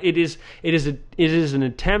bit. But it is an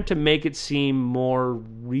attempt to make it seem more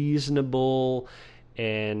reasonable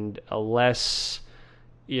and a less,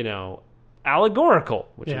 allegorical,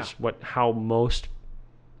 which is how most,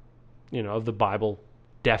 of the Bible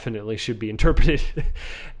definitely should be interpreted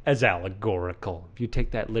as allegorical. If you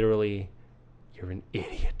take that literally, you're an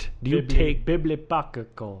idiot. Do you take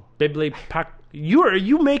biblical? Are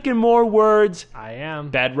you making more words? I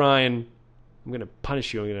am. Bad Ryan. I'm going to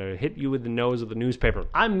punish you. I'm going to hit you with the nose of the newspaper.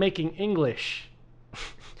 I'm making English.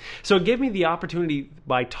 So it gave me the opportunity,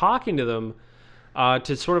 by talking to them,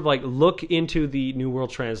 to sort of like look into the New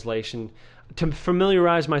World Translation, to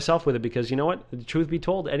familiarize myself with it, because you know what? The truth be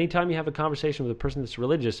told, anytime you have a conversation with a person that's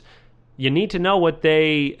religious, you need to know what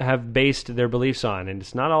they have based their beliefs on, and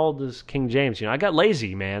it's not all this King James. I got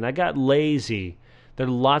lazy, man. I got lazy. There are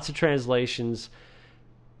lots of translations,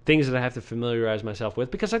 things that I have to familiarize myself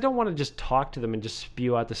with, because I don't want to just talk to them and just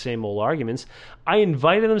spew out the same old arguments. I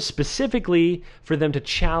invited them specifically for them to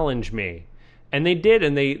challenge me, and they did,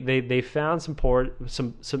 and they found some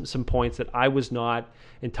points that I was not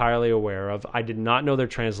entirely aware of. I did not know their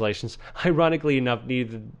translations. Ironically enough,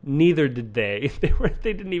 neither did they.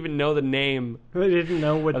 They didn't even know the name. They didn't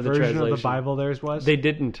know what version of the Bible theirs was? They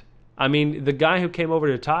didn't. I mean, the guy who came over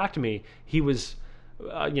to talk to me, he was,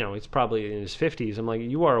 he's probably in his 50s. I'm like,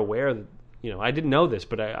 you are aware that, I didn't know this,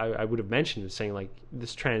 but I would have mentioned it, saying, like,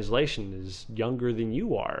 this translation is younger than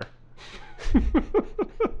you are.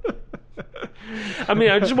 I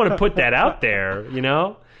mean, I just want to put that out there,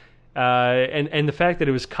 and the fact that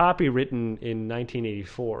it was copywritten in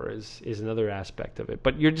 1984 is another aspect of it.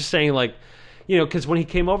 But you're just saying, like, because when he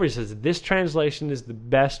came over, he says, this translation is the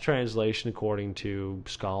best translation according to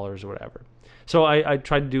scholars or whatever. So I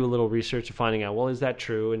tried to do a little research of finding out, well, is that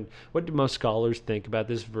true? And what do most scholars think about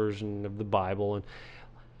this version of the Bible?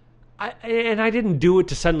 And I didn't do it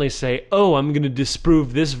to suddenly say, oh, I'm going to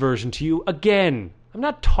disprove this version to you again. I'm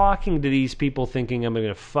not talking to these people thinking I'm going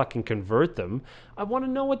to fucking convert them. I want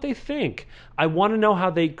to know what they think. I want to know how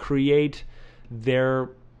they create their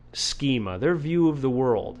schema, their view of the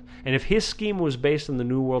world. And if his schema was based on the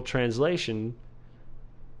New World Translation,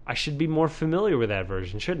 I should be more familiar with that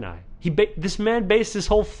version, shouldn't I? This man based his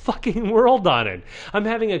whole fucking world on it. I'm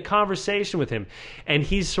having a conversation with him, and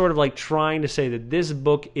he's sort of like trying to say that this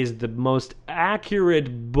book is the most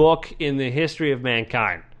accurate book in the history of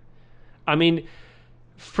mankind. I mean,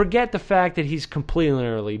 forget the fact that he's completely and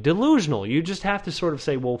utterly delusional. You just have to sort of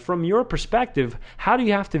say, well, from your perspective, how do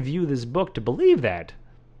you have to view this book to believe that?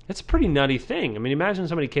 That's a pretty nutty thing. I mean, imagine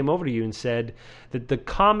somebody came over to you and said that the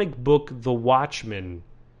comic book The Watchmen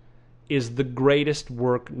is the greatest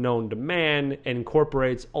work known to man and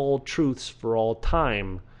incorporates all truths for all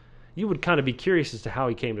time. You would kind of be curious as to how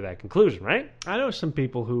he came to that conclusion, right? I know some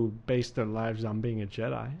people who base their lives on being a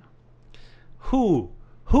Jedi. Who?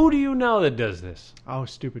 Who do you know that does this? Oh,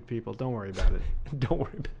 stupid people. Don't worry about it. Don't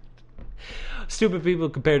worry about it. Stupid people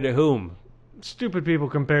compared to whom? Stupid people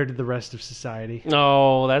compared to the rest of society.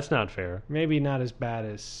 No, that's not fair. Maybe not as bad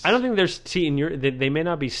as... I don't think they may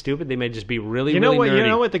not be stupid. They may just be really, you know really what, nerdy. You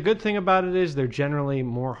know what the good thing about it is? They're generally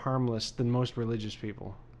more harmless than most religious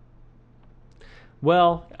people.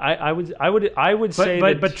 Well, I would say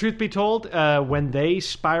that... But truth be told, when they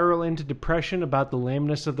spiral into depression about the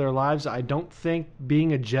lameness of their lives, I don't think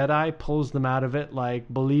being a Jedi pulls them out of it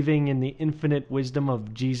like believing in the infinite wisdom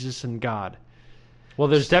of Jesus and God. Well,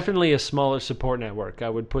 there's definitely a smaller support network. I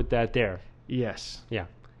would put that there. Yes. Yeah.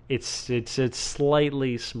 It's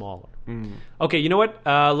slightly smaller. Okay, you know what?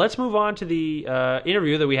 Let's move on to the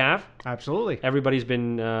interview that we have. Absolutely. Everybody's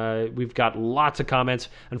been... we've got lots of comments.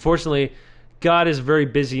 Unfortunately, God is a very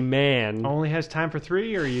busy man. Only has time for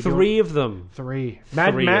 3, or you Three of them. 3. Three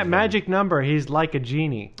of them. Magic number. He's like a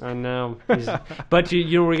genie. I know. But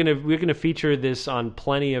we're gonna feature this on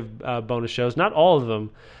plenty of bonus shows. Not all of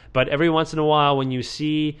them, but every once in a while, when you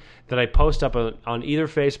see that I post up on either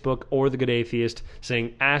Facebook or The Good Atheist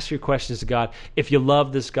saying, ask your questions to God. If you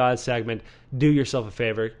love this God segment, do yourself a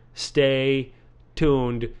favor. Stay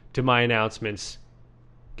tuned to my announcements.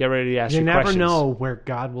 Get ready to ask your questions. You never know where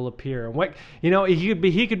God will appear.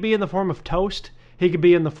 He could be in the form of toast. He could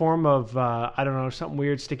be in the form of, I don't know, something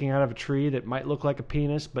weird sticking out of a tree that might look like a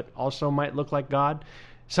penis, but also might look like God.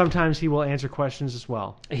 Sometimes he will answer questions as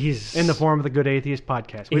well. He's in the form of the Good Atheist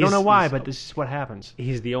podcast. We don't know why, but this is what happens.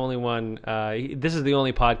 He's the only one. This is the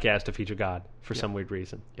only podcast to feature God for some weird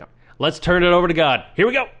reason. Yep. Let's turn it over to God. Here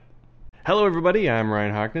we go. Hello, everybody. I'm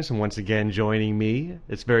Ryan Harkness, and once again joining me,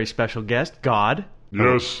 it's a very special guest, God.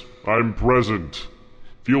 Yes, I'm present.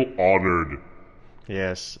 Feel honored.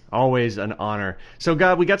 Yes, always an honor. So,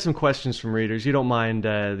 God, we got some questions from readers. You don't mind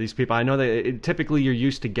these people. I know that typically you're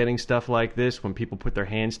used to getting stuff like this when people put their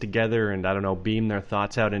hands together and, I don't know, beam their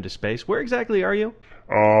thoughts out into space. Where exactly are you?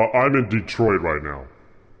 I'm in Detroit right now.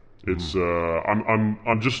 It's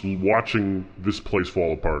I'm just watching this place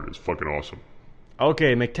fall apart. It's fucking awesome.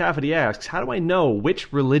 Okay, McTaffety asks, how do I know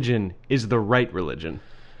which religion is the right religion?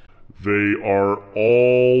 They are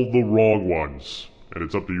all the wrong ones. And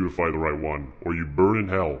it's up to you to find the right one, or you burn in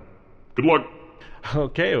hell. Good luck.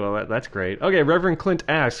 Okay, well, that's great. Okay, Reverend Clint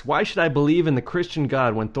asks, why should I believe in the Christian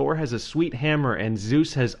God when Thor has a sweet hammer and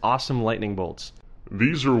Zeus has awesome lightning bolts?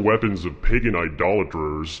 These are weapons of pagan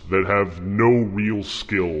idolaters that have no real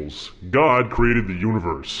skills. God created the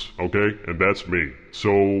universe, okay? And that's me.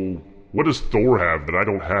 So, what does Thor have that I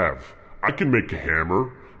don't have? I can make a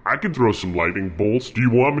hammer. I can throw some lightning bolts. Do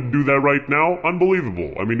you want me to do that right now?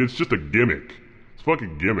 Unbelievable. I mean, it's just a gimmick.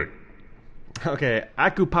 Fucking gimmick. Okay,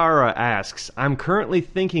 Akupara asks, I'm currently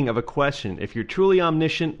thinking of a question. If you're truly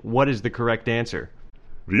omniscient, what is the correct answer?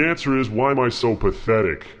 The answer is, why am I so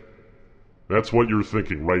pathetic? That's what you're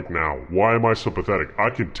thinking right now. Why am I so pathetic?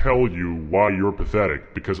 I can tell you why you're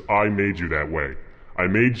pathetic, because I made you that way. I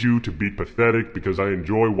made you to be pathetic because I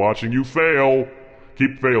enjoy watching you fail.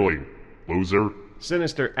 Keep failing, loser.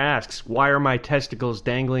 Sinister asks, why are my testicles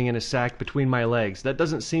dangling in a sack between my legs? That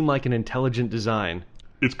doesn't seem like an intelligent design.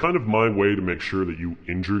 It's kind of my way to make sure that you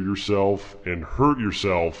injure yourself and hurt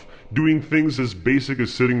yourself doing things as basic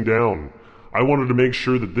as sitting down. I wanted to make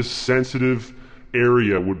sure that this sensitive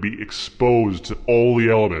area would be exposed to all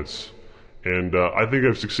the elements. And I think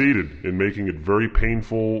I've succeeded in making it very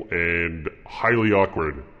painful and highly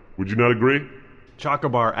awkward. Would you not agree?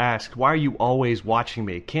 Chocobar asked, why are you always watching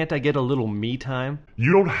me? Can't I get a little me time?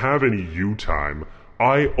 You don't have any you time.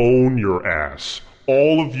 I own your ass.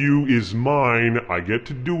 All of you is mine. I get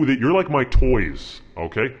to do with it. You're like my toys,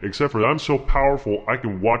 okay? Except for I'm so powerful, I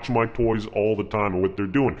can watch my toys all the time and what they're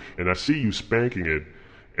doing. And I see you spanking it,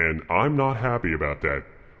 and I'm not happy about that.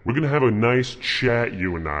 We're gonna have a nice chat,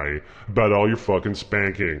 you and I, about all your fucking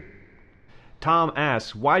spanking. Tom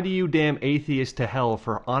asks, why do you damn atheists to hell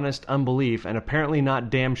for honest unbelief and apparently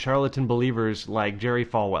not damn charlatan believers like Jerry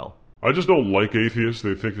Falwell? I just don't like atheists.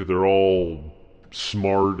 They think that they're all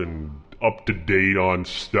smart and up to date on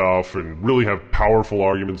stuff and really have powerful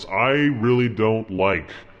arguments. I really don't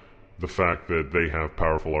like the fact that they have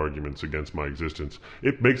powerful arguments against my existence.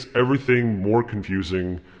 It makes everything more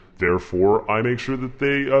confusing. Therefore, I make sure that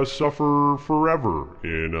they suffer forever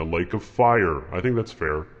in a lake of fire. I think that's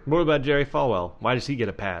fair. What about Jerry Falwell? Why does he get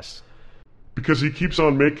a pass? Because he keeps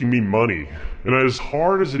on making me money. And as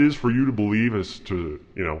hard as it is for you to believe as to,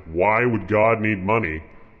 why would God need money,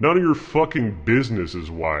 none of your fucking business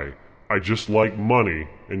is why. I just like money,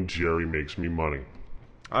 and Jerry makes me money.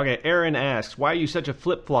 Okay, Aaron asks, why are you such a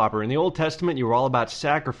flip-flopper? In the Old Testament, you were all about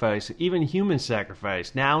sacrifice, even human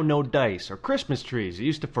sacrifice. Now, no dice. Or Christmas trees. You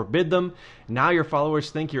used to forbid them. Now your followers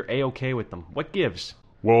think you're A-okay with them. What gives?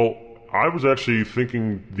 Well, I was actually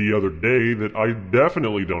thinking the other day that I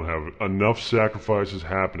definitely don't have enough sacrifices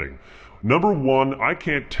happening. Number one, I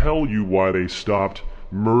can't tell you why they stopped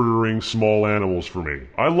murdering small animals for me.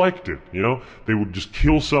 I liked it, They would just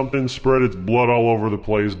kill something, spread its blood all over the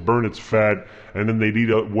place, burn its fat, and then they'd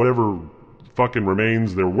eat whatever fucking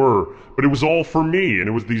remains there were. But it was all for me, and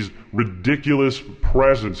it was these ridiculous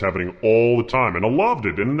presents happening all the time, and I loved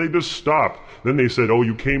it, and then they just stopped. Then they said, oh,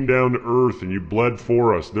 you came down to Earth and you bled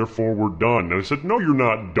for us, therefore we're done. And I said, no, you're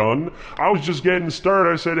not done. I was just getting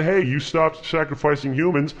started. I said, hey, you stopped sacrificing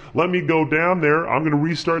humans. Let me go down there. I'm going to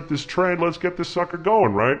restart this trend. Let's get this sucker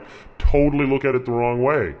going, right? Totally look at it the wrong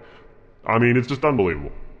way. I mean, it's just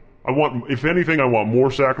unbelievable. If anything, I want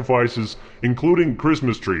more sacrifices, including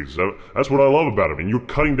Christmas trees. That's what I love about it. And you're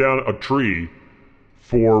cutting down a tree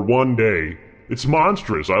for one day. It's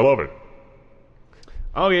monstrous. I love it.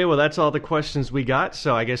 Okay, well, that's all the questions we got,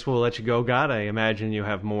 so I guess we'll let you go, God. I imagine you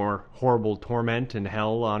have more horrible torment and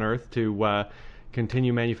hell on Earth to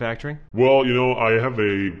continue manufacturing. Well, I have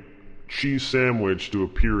a cheese sandwich to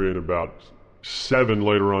appear in about 7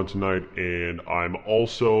 later on tonight, and I'm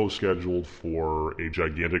also scheduled for a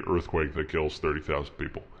gigantic earthquake that kills 30,000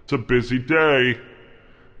 people. It's a busy day.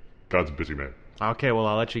 God's a busy man. Okay, well,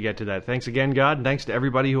 I'll let you get to that. Thanks again, God, and thanks to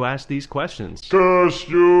everybody who asked these questions. Curse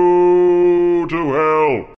you to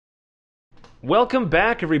hell! Welcome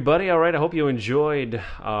back, everybody. All right, I hope you enjoyed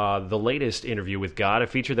the latest interview with God, a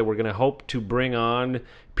feature that we're going to hope to bring on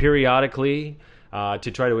periodically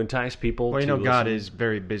to try to entice people. Well, to God is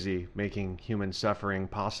very busy making human suffering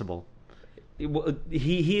possible. Well,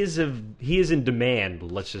 he is in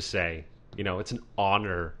demand. Let's just say, it's an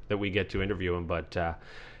honor that we get to interview him. But I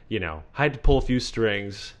had to pull a few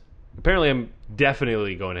strings. Apparently, I'm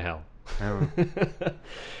definitely going to hell. I'm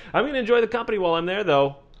going to enjoy the company while I'm there,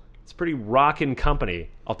 though. It's pretty rockin' company.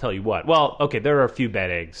 I'll tell you what. Well, okay, there are a few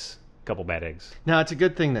bad eggs. Couple bad eggs. No, it's a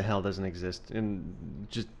good thing that hell doesn't exist, and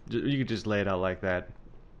you could just lay it out like that.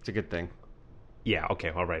 It's a good thing. Yeah, okay,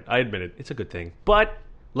 all right. I admit it. It's a good thing. But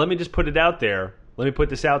let me just put it out there. Let me put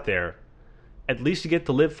this out there. At least you get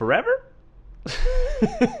to live forever?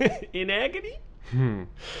 In agony?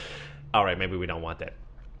 All right, maybe we don't want that.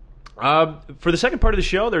 For the second part of the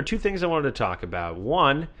show, there are two things I wanted to talk about.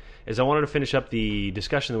 One is I wanted to finish up the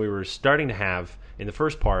discussion that we were starting to have in the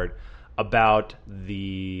first part about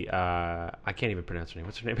the I can't even pronounce her name.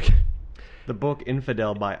 What's her name again? The book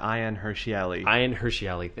Infidel by Ayaan Hirsi Ali. Ayaan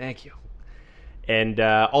Hirsi Ali, thank you. And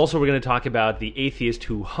also we're going to talk about the atheist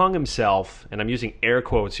who hung himself, and I'm using air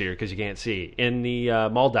quotes here because you can't see, in the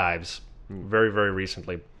Maldives very, very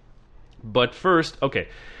recently. But first, okay,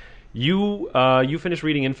 you finished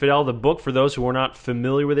reading Infidel. The book, for those who are not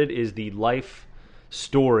familiar with it, is the life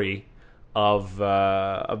story of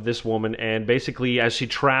this woman, and basically as she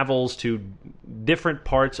travels to different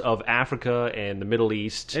parts of Africa and the Middle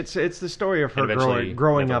East. It's the story of her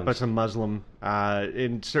growing up as a Muslim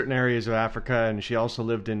in certain areas of Africa, and she also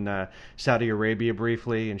lived in Saudi Arabia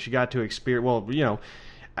briefly, and she got to experience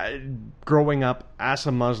growing up as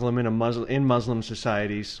a Muslim in Muslim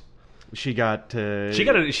societies. She got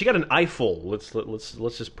an eyeful. Let's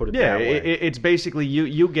just put it that way. It's basically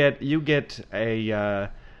you get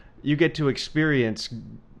to experience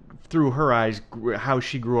through her eyes how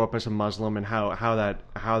she grew up as a Muslim and how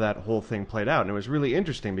that whole thing played out, and it was really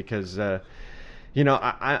interesting because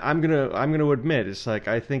I'm gonna admit, it's like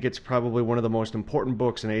I think it's probably one of the most important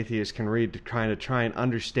books an atheist can read to try and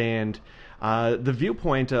understand the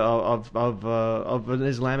viewpoint of an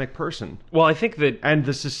Islamic person. Well, I think that, and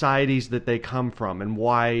the societies that they come from, and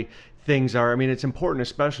why things are. I mean, it's important,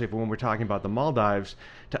 especially when we're talking about the Maldives,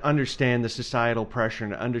 to understand the societal pressure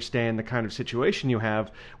and to understand the kind of situation you have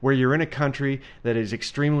where you're in a country that is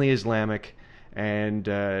extremely Islamic, and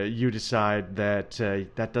you decide that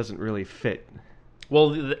that doesn't really fit.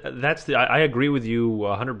 Well, I agree with you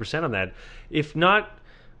 100% on that. If not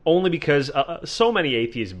only because so many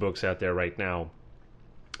atheist books out there right now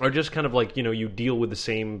are just kind of like, you deal with the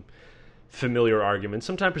same familiar arguments,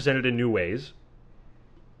 sometimes presented in new ways.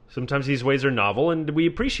 Sometimes these ways are novel, and we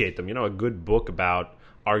appreciate them. A good book about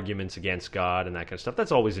arguments against God and that kind of stuff,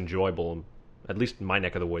 that's always enjoyable, at least in my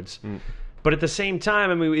neck of the woods. But at the same time,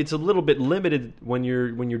 I mean, it's a little bit limited when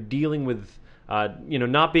you're dealing with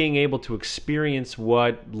not being able to experience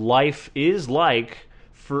what life is like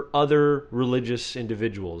for other religious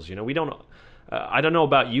individuals. We don't. I don't know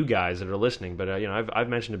about you guys that are listening, but I've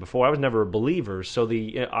mentioned it before. I was never a believer, so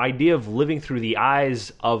the idea of living through the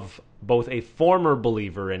eyes of both a former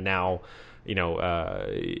believer and now,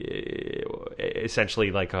 essentially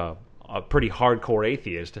like a pretty hardcore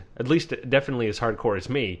atheist, at least definitely as hardcore as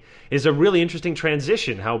me, is a really interesting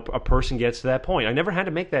transition, how a person gets to that point. I never had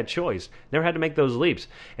to make that choice, never had to make those leaps.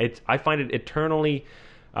 I find it eternally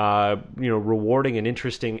rewarding and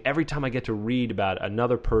interesting every time I get to read about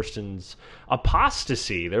another person's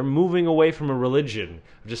apostasy. They're moving away from a religion,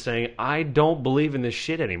 just saying, I don't believe in this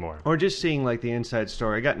shit anymore. Or just seeing like the inside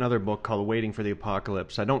story. I got another book called Waiting for the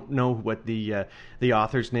Apocalypse. I don't know what the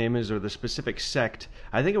author's name is or the specific sect.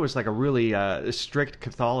 I think it was like a really strict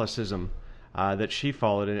Catholicism that she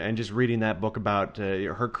followed, and just reading that book about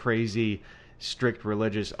her crazy, strict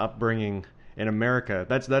religious upbringing in America.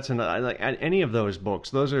 That's like any of those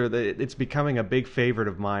books. It's becoming a big favorite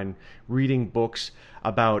of mine, reading books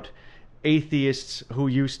about atheists who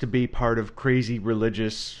used to be part of crazy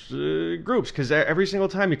religious groups, because every single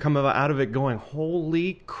time you come out of it going,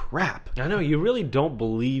 holy crap. I know, you really don't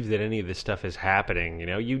believe that any of this stuff is happening.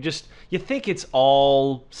 You think it's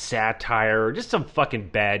all satire or just some fucking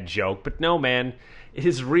bad joke, but no, man. It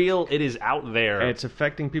is real. It is out there. And it's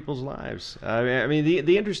affecting people's lives. I mean,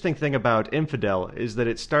 the interesting thing about Infidel is that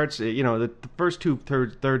it starts, the first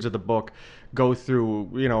two-thirds of the book go through,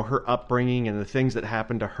 her upbringing and the things that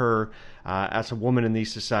happened to her as a woman in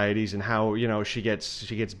these societies, and how, she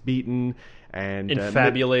gets beaten and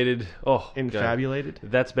infabulated. Infabulated? God.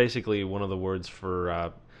 That's basically one of the words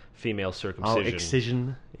for female circumcision. Oh,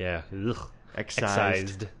 excision. Yeah. Ugh.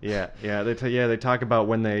 Excised. Yeah. They talk about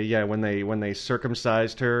when they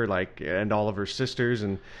circumcised her, like, and all of her sisters,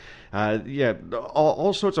 and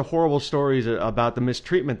all sorts of horrible stories about the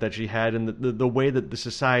mistreatment that she had, and the way that the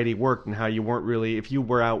society worked, and how you weren't really, if you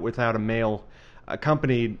were out without a male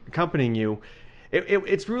accompanying you,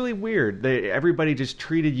 it's really weird. Everybody just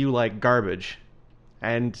treated you like garbage,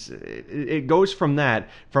 and it goes from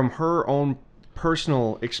her own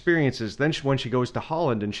personal experiences. Then when she goes to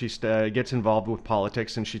Holland and she gets involved with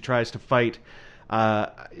politics and she tries to fight,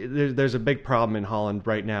 there's a big problem in Holland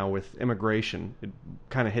right now with immigration. It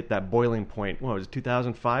kind of hit that boiling point. What was it,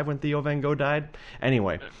 2005 when Theo van Gogh died?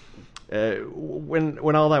 Anyway,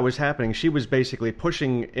 when all that was happening, she was basically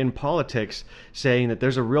pushing in politics, saying that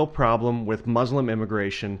there's a real problem with Muslim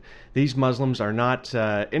immigration. These Muslims are not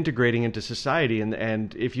integrating into society,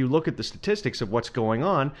 and if you look at the statistics of what's going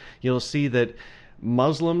on, you'll see that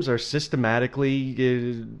Muslims are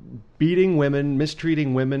systematically beating women,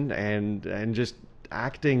 mistreating women, and just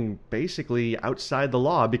acting basically outside the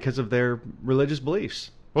law because of their religious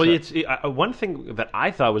beliefs. Well, one thing that I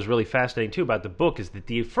thought was really fascinating, too, about the book is that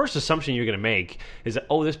the first assumption you're going to make is that,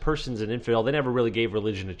 this person's an infidel. They never really gave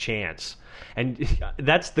religion a chance. And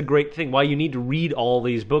that's the great thing. Why you need to read all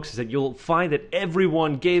these books is that you'll find that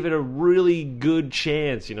everyone gave it a really good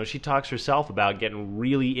chance. She talks herself about getting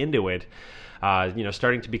really into it,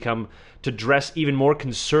 starting to dress even more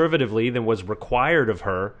conservatively than was required of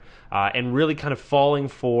her, and really kind of falling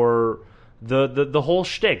for the whole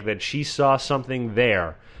shtick that she saw something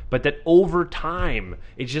there, but that over time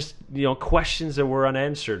it just questions that were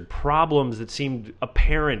unanswered, problems that seemed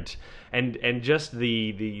apparent, and just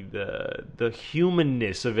the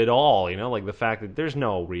humanness of it all, like the fact that there's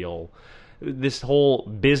no real, this whole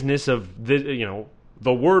business of the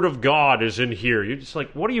word of God is in here. You're just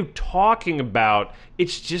like, what are you talking about?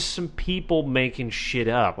 It's just some people making shit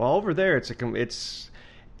up. Well, over there it's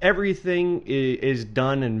everything is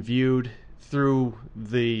done and viewed through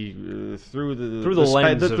the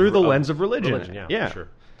lens of religion. Yeah.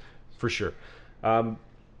 For sure.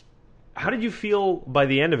 How did you feel by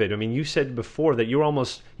the end of it? I mean, you said before that you're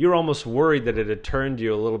almost worried that it had turned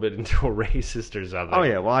you a little bit into a racist or something. Oh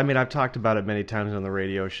yeah, well, I mean, I've talked about it many times on the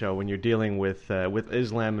radio show. When you're dealing with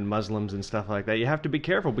Islam and Muslims and stuff like that, you have to be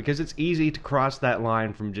careful because it's easy to cross that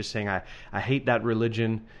line from just saying I hate that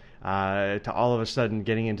religion to all of a sudden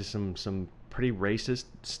getting into some pretty racist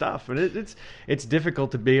stuff, and it's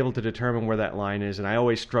difficult to be able to determine where that line is, and I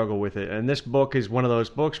always struggle with it. And this book is one of those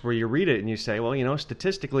books where you read it and you say, well,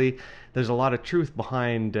 statistically, there's a lot of truth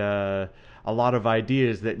behind a lot of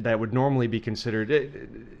ideas that would normally be considered.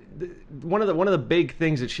 One of the big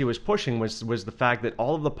things that she was pushing was the fact that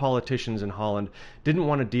all of the politicians in Holland didn't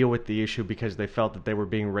want to deal with the issue because they felt that they were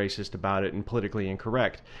being racist about it and politically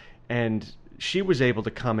incorrect. And she was able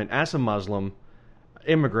to come in as a Muslim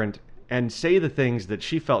immigrant and say the things that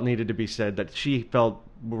she felt needed to be said, that she felt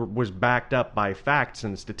was backed up by facts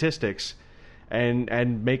and statistics,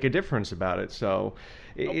 and make a difference about it. So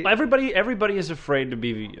everybody is afraid to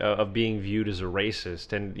be of being viewed as a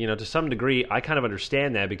racist, and to some degree, I kind of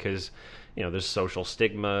understand that because there's social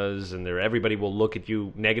stigmas, and everybody will look at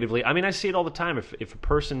you negatively. I mean, I see it all the time. If a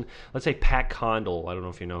person, let's say Pat Condell, I don't know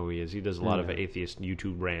if you know who he is. He does a lot of atheist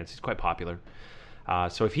YouTube rants. He's quite popular.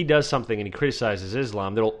 So if he does something and he criticizes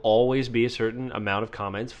Islam, there'll always be a certain amount of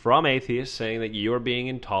comments from atheists saying that you're being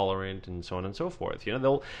intolerant and so on and so forth.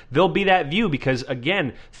 There'll be that view because,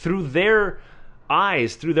 again, through their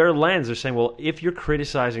eyes, through their lens, they're saying, well, if you're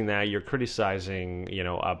criticizing that, you're criticizing,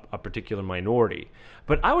 a particular minority.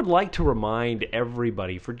 But I would like to remind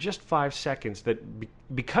everybody for just 5 seconds that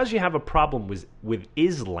because you have a problem with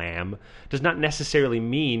Islam does not necessarily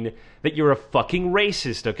mean that you're a fucking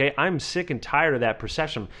racist, okay? I'm sick and tired of that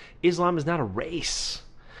perception. Islam is not a race.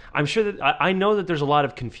 I'm sure that I know that there's a lot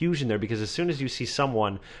of confusion there because as soon as you see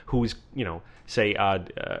someone who's, say,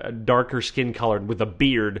 darker skin colored with a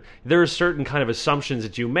beard, there are certain kind of assumptions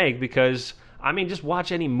that you make because, I mean, just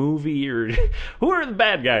watch any movie or who are the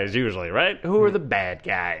bad guys usually, right? Who are the bad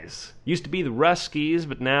guys? Used to be the Ruskies,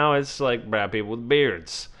 but now it's like brown people with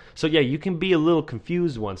beards. So yeah, you can be a little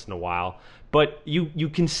confused once in a while, but you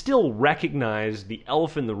can still recognize the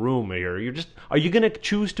elephant in the room here. Are you going to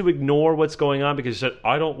choose to ignore what's going on because you said,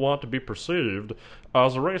 I don't want to be perceived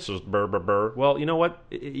as a racist, burr, burr, burr. Well, you know what?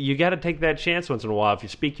 You got to take that chance once in a while if you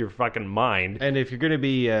speak your fucking mind. And if you're going to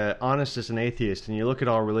be honest as an atheist and you look at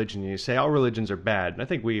all religion and you say all religions are bad, and I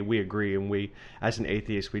think we agree, and we, as an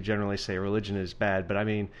atheist, we generally say religion is bad, but I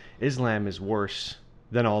mean, Islam is worse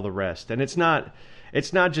than all the rest. And it's not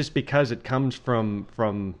just because it comes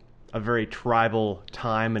from a very tribal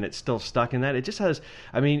time and it's still stuck in that. It just has,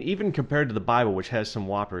 I mean, even compared to the Bible, which has some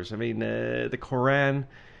whoppers, I mean, the Quran,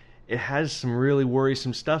 it has some really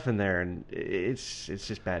worrisome stuff in there, and it's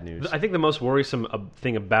just bad news. I think the most worrisome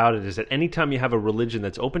thing about it is that anytime you have a religion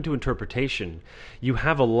that's open to interpretation, you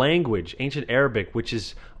have a language, ancient Arabic, which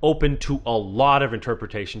is open to a lot of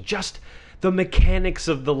interpretation. Just the mechanics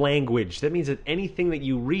of the language. That means that anything that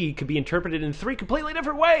you read could be interpreted in 3 completely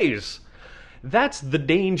different ways. That's the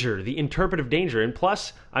danger, the interpretive danger. And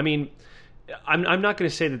plus, I mean, I'm not going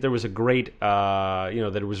to say that there was a great,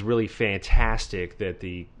 that it was really fantastic that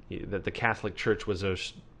the Catholic Church was a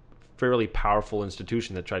fairly powerful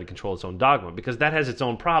institution that tried to control its own dogma, because that has its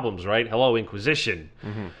own problems, right? Hello, Inquisition.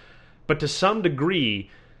 Mm-hmm. But to some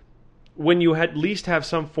degree, when you at least have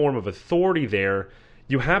some form of authority there,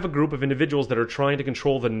 you have a group of individuals that are trying to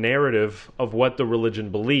control the narrative of what the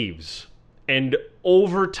religion believes. And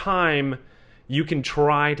over time, you can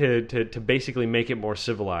try to basically make it more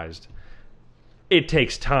civilized. It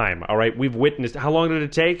takes time, all right? We've witnessed... How long did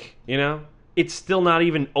it take, It's still not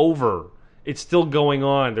even over. It's still going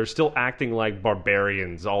on. They're still acting like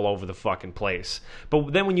barbarians all over the fucking place.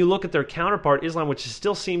 But then when you look at their counterpart, Islam, which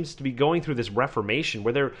still seems to be going through this reformation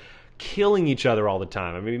where they're killing each other all the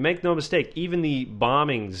time. I mean, make no mistake, even the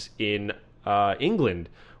bombings in England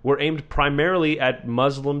were aimed primarily at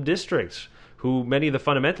Muslim districts, who many of the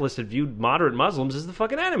fundamentalists had viewed moderate Muslims as the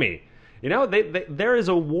fucking enemy. There is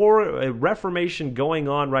a war, a reformation going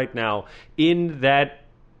on right now in that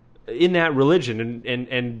religion,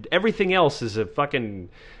 and everything else is a fucking,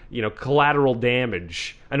 collateral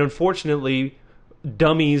damage. And unfortunately,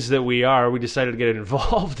 dummies that we are, we decided to get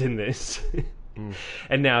involved in this.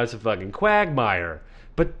 And now it's a fucking quagmire.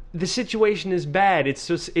 But the situation is bad.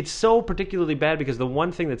 It's so particularly bad because the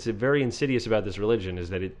one thing that's very insidious about this religion is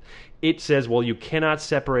that it says, well, you cannot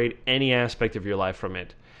separate any aspect of your life from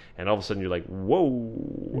it. And all of a sudden you're like,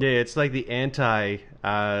 whoa. Yeah, it's like the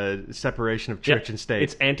anti-separation of church and state.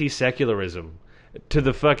 It's anti-secularism to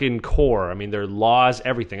the fucking core. I mean, there are laws,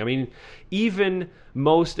 everything. I mean, even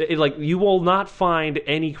you will not find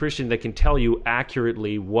any Christian that can tell you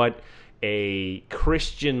accurately what a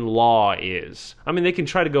Christian law is. I mean, they can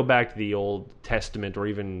try to go back to the Old Testament or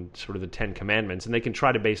even sort of the Ten Commandments, and they can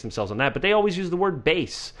try to base themselves on that, but they always use the word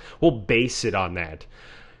base. We'll base it on that.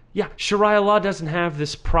 Yeah, Sharia law doesn't have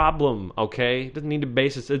this problem, okay? It doesn't need to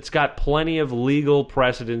base it. It's got plenty of legal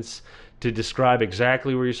precedents to describe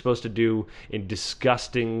exactly what you're supposed to do in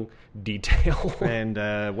disgusting detail.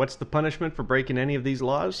 And what's the punishment for breaking any of these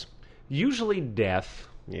laws? Usually death.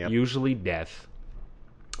 Yep. Usually death.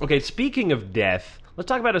 Okay, speaking of death, let's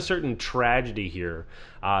talk about a certain tragedy here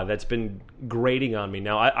that's been grating on me.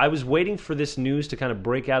 Now, I was waiting for this news to kind of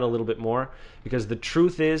break out a little bit more, because the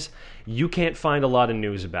truth is, you can't find a lot of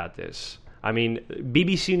news about this. I mean,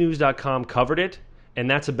 bbcnews.com covered it, and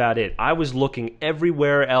that's about it. I was looking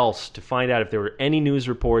everywhere else to find out if there were any news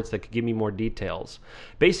reports that could give me more details.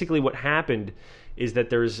 Basically, what happened is that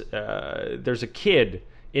there's a kid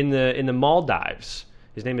in the Maldives.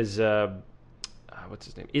 His name is what's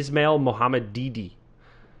his name? Ismail Mohammed Didi.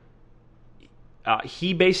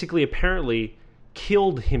 He basically apparently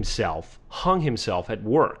killed himself, hung himself at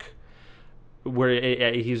work,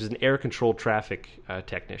 where he was an air control traffic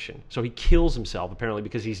technician. So he kills himself apparently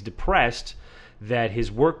because he's depressed that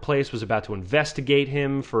his workplace was about to investigate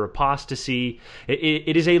him for apostasy.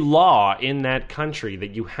 It is a law in that country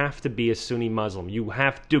that you have to be a Sunni Muslim. You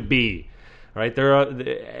have to be. Right?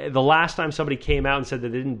 The last time somebody came out and said that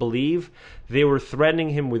they didn't believe, they were threatening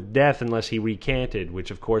him with death unless he recanted,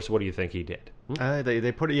 which, of course, what do you think he did?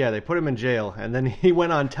 They put him in jail, and then he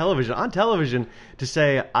went on television to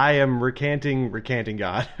say, "I am recanting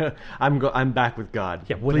God. I'm back with God.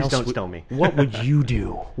 Yeah, please don't stone me." What would you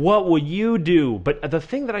do? What would you do? But the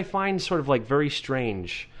thing that I find sort of like very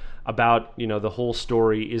strange about the whole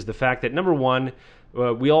story is the fact that, number one,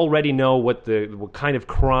 we already know what kind of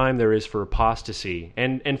crime there is for apostasy,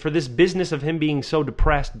 and for this business of him being so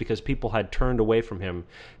depressed because people had turned away from him,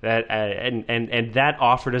 that and that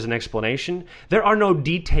offered as an explanation. There are no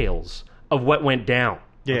details of what went down.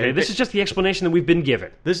 Yeah, okay? This is just the explanation that we've been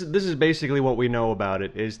given. This is basically what we know about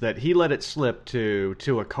it, is that he let it slip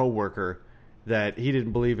to a coworker that he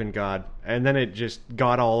didn't believe in God, and then it just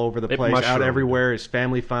got all over the place, out everywhere. His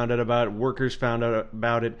family found out about it, workers found out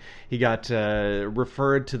about it. He got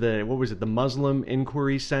referred to the Muslim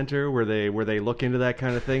Inquiry Center, where they look into that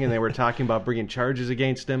kind of thing, and they were talking about bringing charges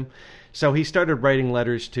against him. So he started writing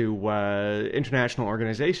letters to international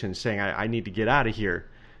organizations saying, I need to get out of here.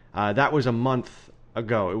 That was a month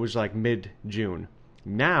ago. It was like mid-June.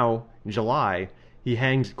 Now, in July, he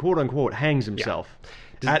quote-unquote, hangs himself. Yeah.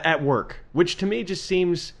 At work, which to me just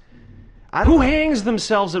seems... Who hangs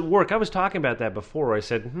themselves at work? I was talking about that before. I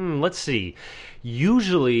said, let's see.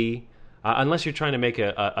 Usually, unless you're trying to make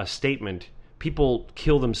a statement, people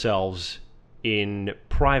kill themselves in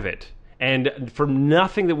private. And from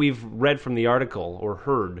nothing that we've read from the article or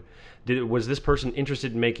heard, was this person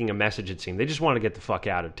interested in making a message, it seemed. They just want to get the fuck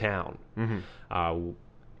out of town. Mm-hmm.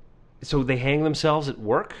 So they hang themselves at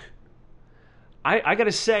work? I got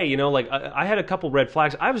to say, I had a couple red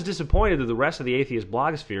flags. I was disappointed that the rest of the atheist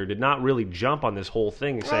blogosphere did not really jump on this whole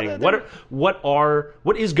thing, saying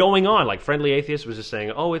what is going on. Like Friendly Atheist was just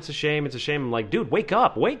saying, "Oh, it's a shame, it's a shame." I'm like, dude, wake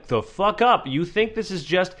up, wake the fuck up. You think this is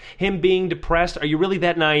just him being depressed? Are you really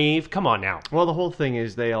that naive? Come on now. Well, the whole thing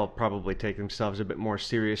is they all probably take themselves a bit more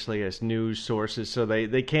seriously as news sources, so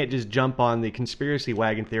they can't just jump on the conspiracy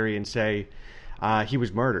wagon theory and say he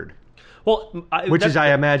was murdered. Well, which is,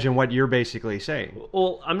 I imagine, what you're basically saying.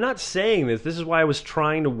 Well, I'm not saying this. This is why I was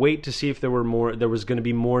trying to wait to see if there was going to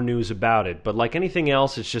be more news about it. But like anything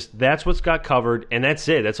else, it's just that's what's got covered, and that's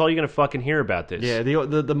it. That's all you're going to fucking hear about this. Yeah,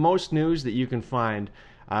 the most news that you can find,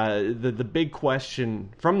 the big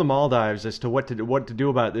question from the Maldives as to what to do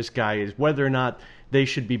about this guy is whether or not they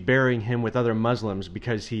should be burying him with other Muslims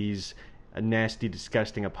because he's a nasty,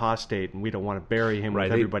 disgusting apostate, and we don't want to bury him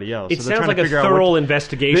with everybody else. It sounds like a thorough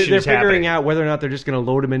investigation. They're figuring out whether or not they're just going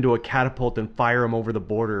to load him into a catapult and fire him over the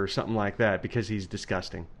border or something like that because he's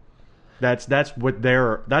disgusting. That's what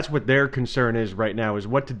their concern is right now, is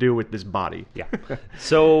what to do with this body. Yeah.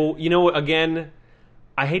 So again,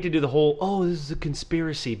 I hate to do the whole this is a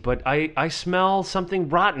conspiracy, but I smell something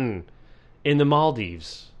rotten in the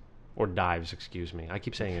Maldives. Or dives, excuse me. I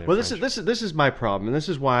keep saying it. Well, this is my problem, and this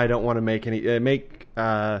is why I don't want to make any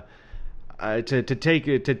it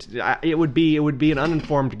would be an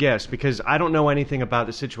uninformed guess, because I don't know anything about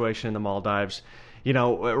the situation in the Maldives.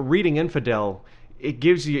 Reading Infidel, it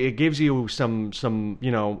gives you some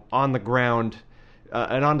on the ground.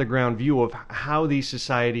 An on-the-ground view of how these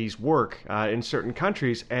societies work in certain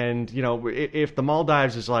countries, and if the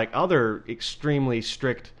Maldives is like other extremely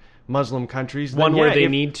strict Muslim countries. One then, where yeah, they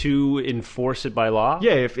if- need to enforce it by law?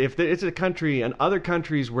 Yeah, if it's a country and other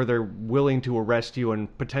countries where they're willing to arrest you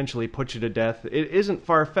and potentially put you to death, it isn't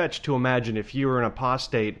far-fetched to imagine if you were an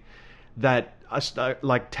apostate that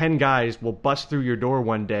like 10 guys will bust through your door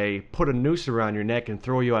one day, put a noose around your neck, and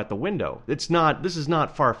throw you out the window. This is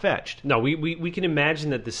not far-fetched. No, we can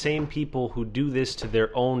imagine that the same people who do this to their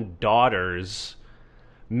own daughters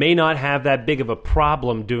may not have that big of a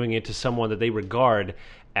problem doing it to someone that they regard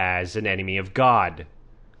as an enemy of God.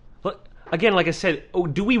 Look, again, like I said,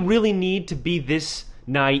 do we really need to be this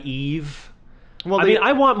naive? Well, I mean,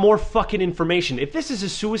 I want more fucking information. If this is a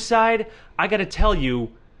suicide, I gotta tell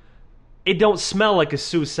you, it don't smell like a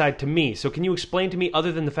suicide to me. So can you explain to me,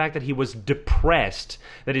 other than the fact that he was depressed,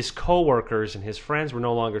 that his coworkers and his friends were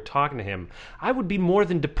no longer talking to him? I would be more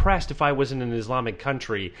than depressed if I was in an Islamic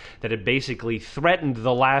country that had basically threatened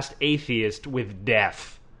the last atheist with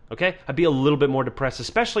death. Okay? I'd be a little bit more depressed,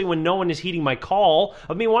 especially when no one is heeding my call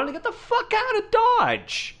of me wanting to get the fuck out of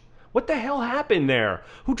Dodge. What the hell happened there?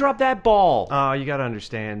 Who dropped that ball? You got to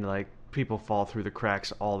understand, like, people fall through the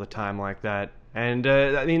cracks all the time like that. And,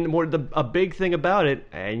 I mean, a big thing about it,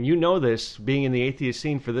 and you know this, being in the atheist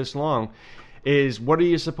scene for this long, is what are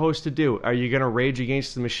you supposed to do? Are you going to rage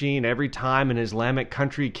against the machine every time an Islamic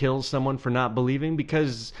country kills someone for not believing?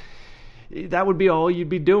 Because that would be all you'd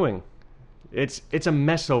be doing. It's a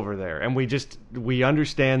mess over there, and we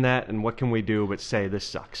understand that, and what can we do but say this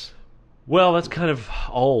sucks? Well, that's kind of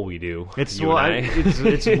all we do. It's you and I.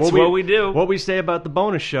 it's It's what we do. What we say about the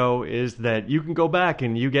bonus show is that you can go back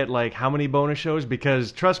and you get like how many bonus shows?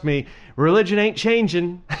 Because trust me, religion ain't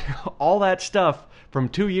changing. All that stuff from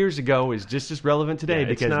 2 years ago is just as relevant today Yeah,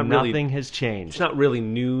 it's because not really- nothing has changed. It's not really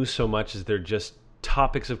news so much as they're just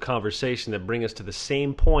topics of conversation that bring us to the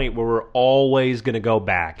same point where we're always going to go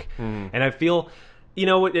back. And I feel,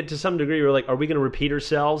 to some degree, we're like, are we going to repeat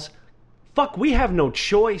ourselves? Fuck, we have no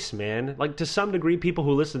choice, man. Like, to some degree, people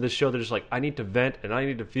who listen to this show, they're just like, I need to vent and I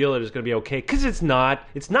need to feel that it's going to be okay. Because it's not.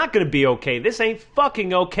 It's not going to be okay. This ain't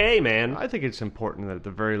fucking okay, man. I think it's important that at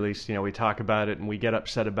the very least, we talk about it and we get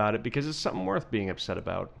upset about it because it's something worth being upset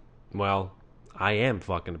about. Well, I am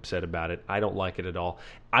fucking upset about it. I don't like it at all.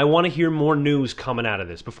 I want to hear more news coming out of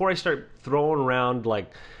this. Before I start throwing around,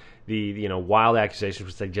 like, the wild accusations,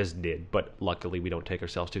 which they just did, but luckily we don't take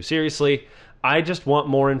ourselves too seriously. I just want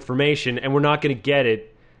more information, and we're not going to get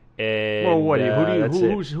it. And, Well, what do you? that's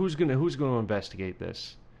it. Who's going to investigate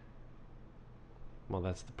this? Well,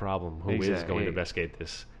 that's the problem. Who is Exactly. going to investigate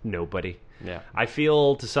this? Nobody. Yeah. I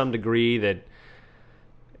feel to some degree that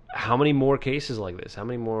how many more cases like this? How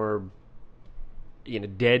many more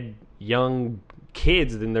dead young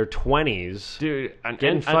kids in their 20s? Dude,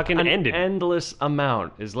 Getting fucking ended. Endless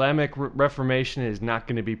amount. Islamic Reformation is not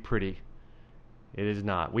going to be pretty. It is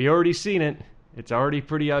not. We already seen it. It's already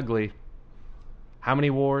pretty ugly. How many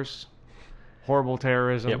wars? Horrible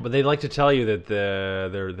terrorism. Yeah, but they like to tell you that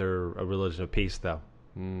they're a religion of peace, though.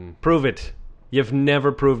 Prove it. You've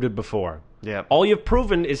never proved it before. Yeah. All you've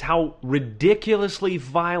proven is how ridiculously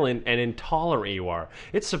violent and intolerant you are.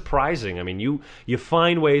 It's surprising. I mean, you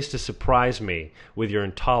find ways to surprise me with your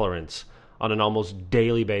intolerance on an almost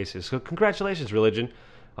daily basis. So congratulations, religion,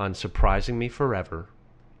 on surprising me forever.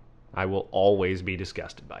 I will always be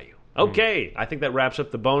disgusted by you. Okay, I think that wraps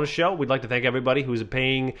up the bonus show. We'd like to thank everybody who's a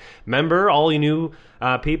paying member, all you new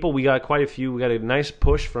people. We got quite a few. We got a nice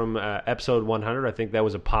push from episode 100. I think that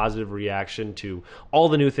was a positive reaction to all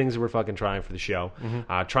the new things that we're fucking trying for the show.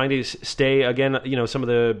 Trying to stay, again, some of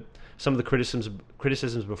the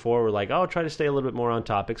criticisms before were like, try to stay a little bit more on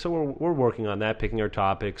topic. So we're working on that, picking our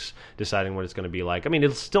topics, deciding what it's going to be like. I mean,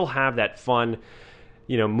 it'll still have that fun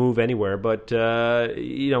move anywhere, but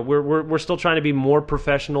we're still trying to be more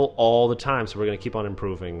professional all the time, so we're going to keep on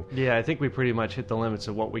improving. Yeah, I think we pretty much hit the limits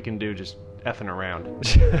of what we can do just effing around.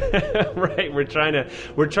 Right, we're trying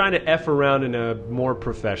to F around in a more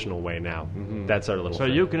professional way now. That's our little So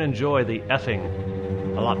thing. you can enjoy the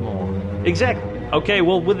effing a lot more. Exactly. Okay,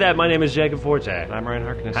 well, with that, my name is Jacob Forte. I'm Ryan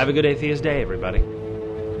Harkness. Have a good atheist day, everybody.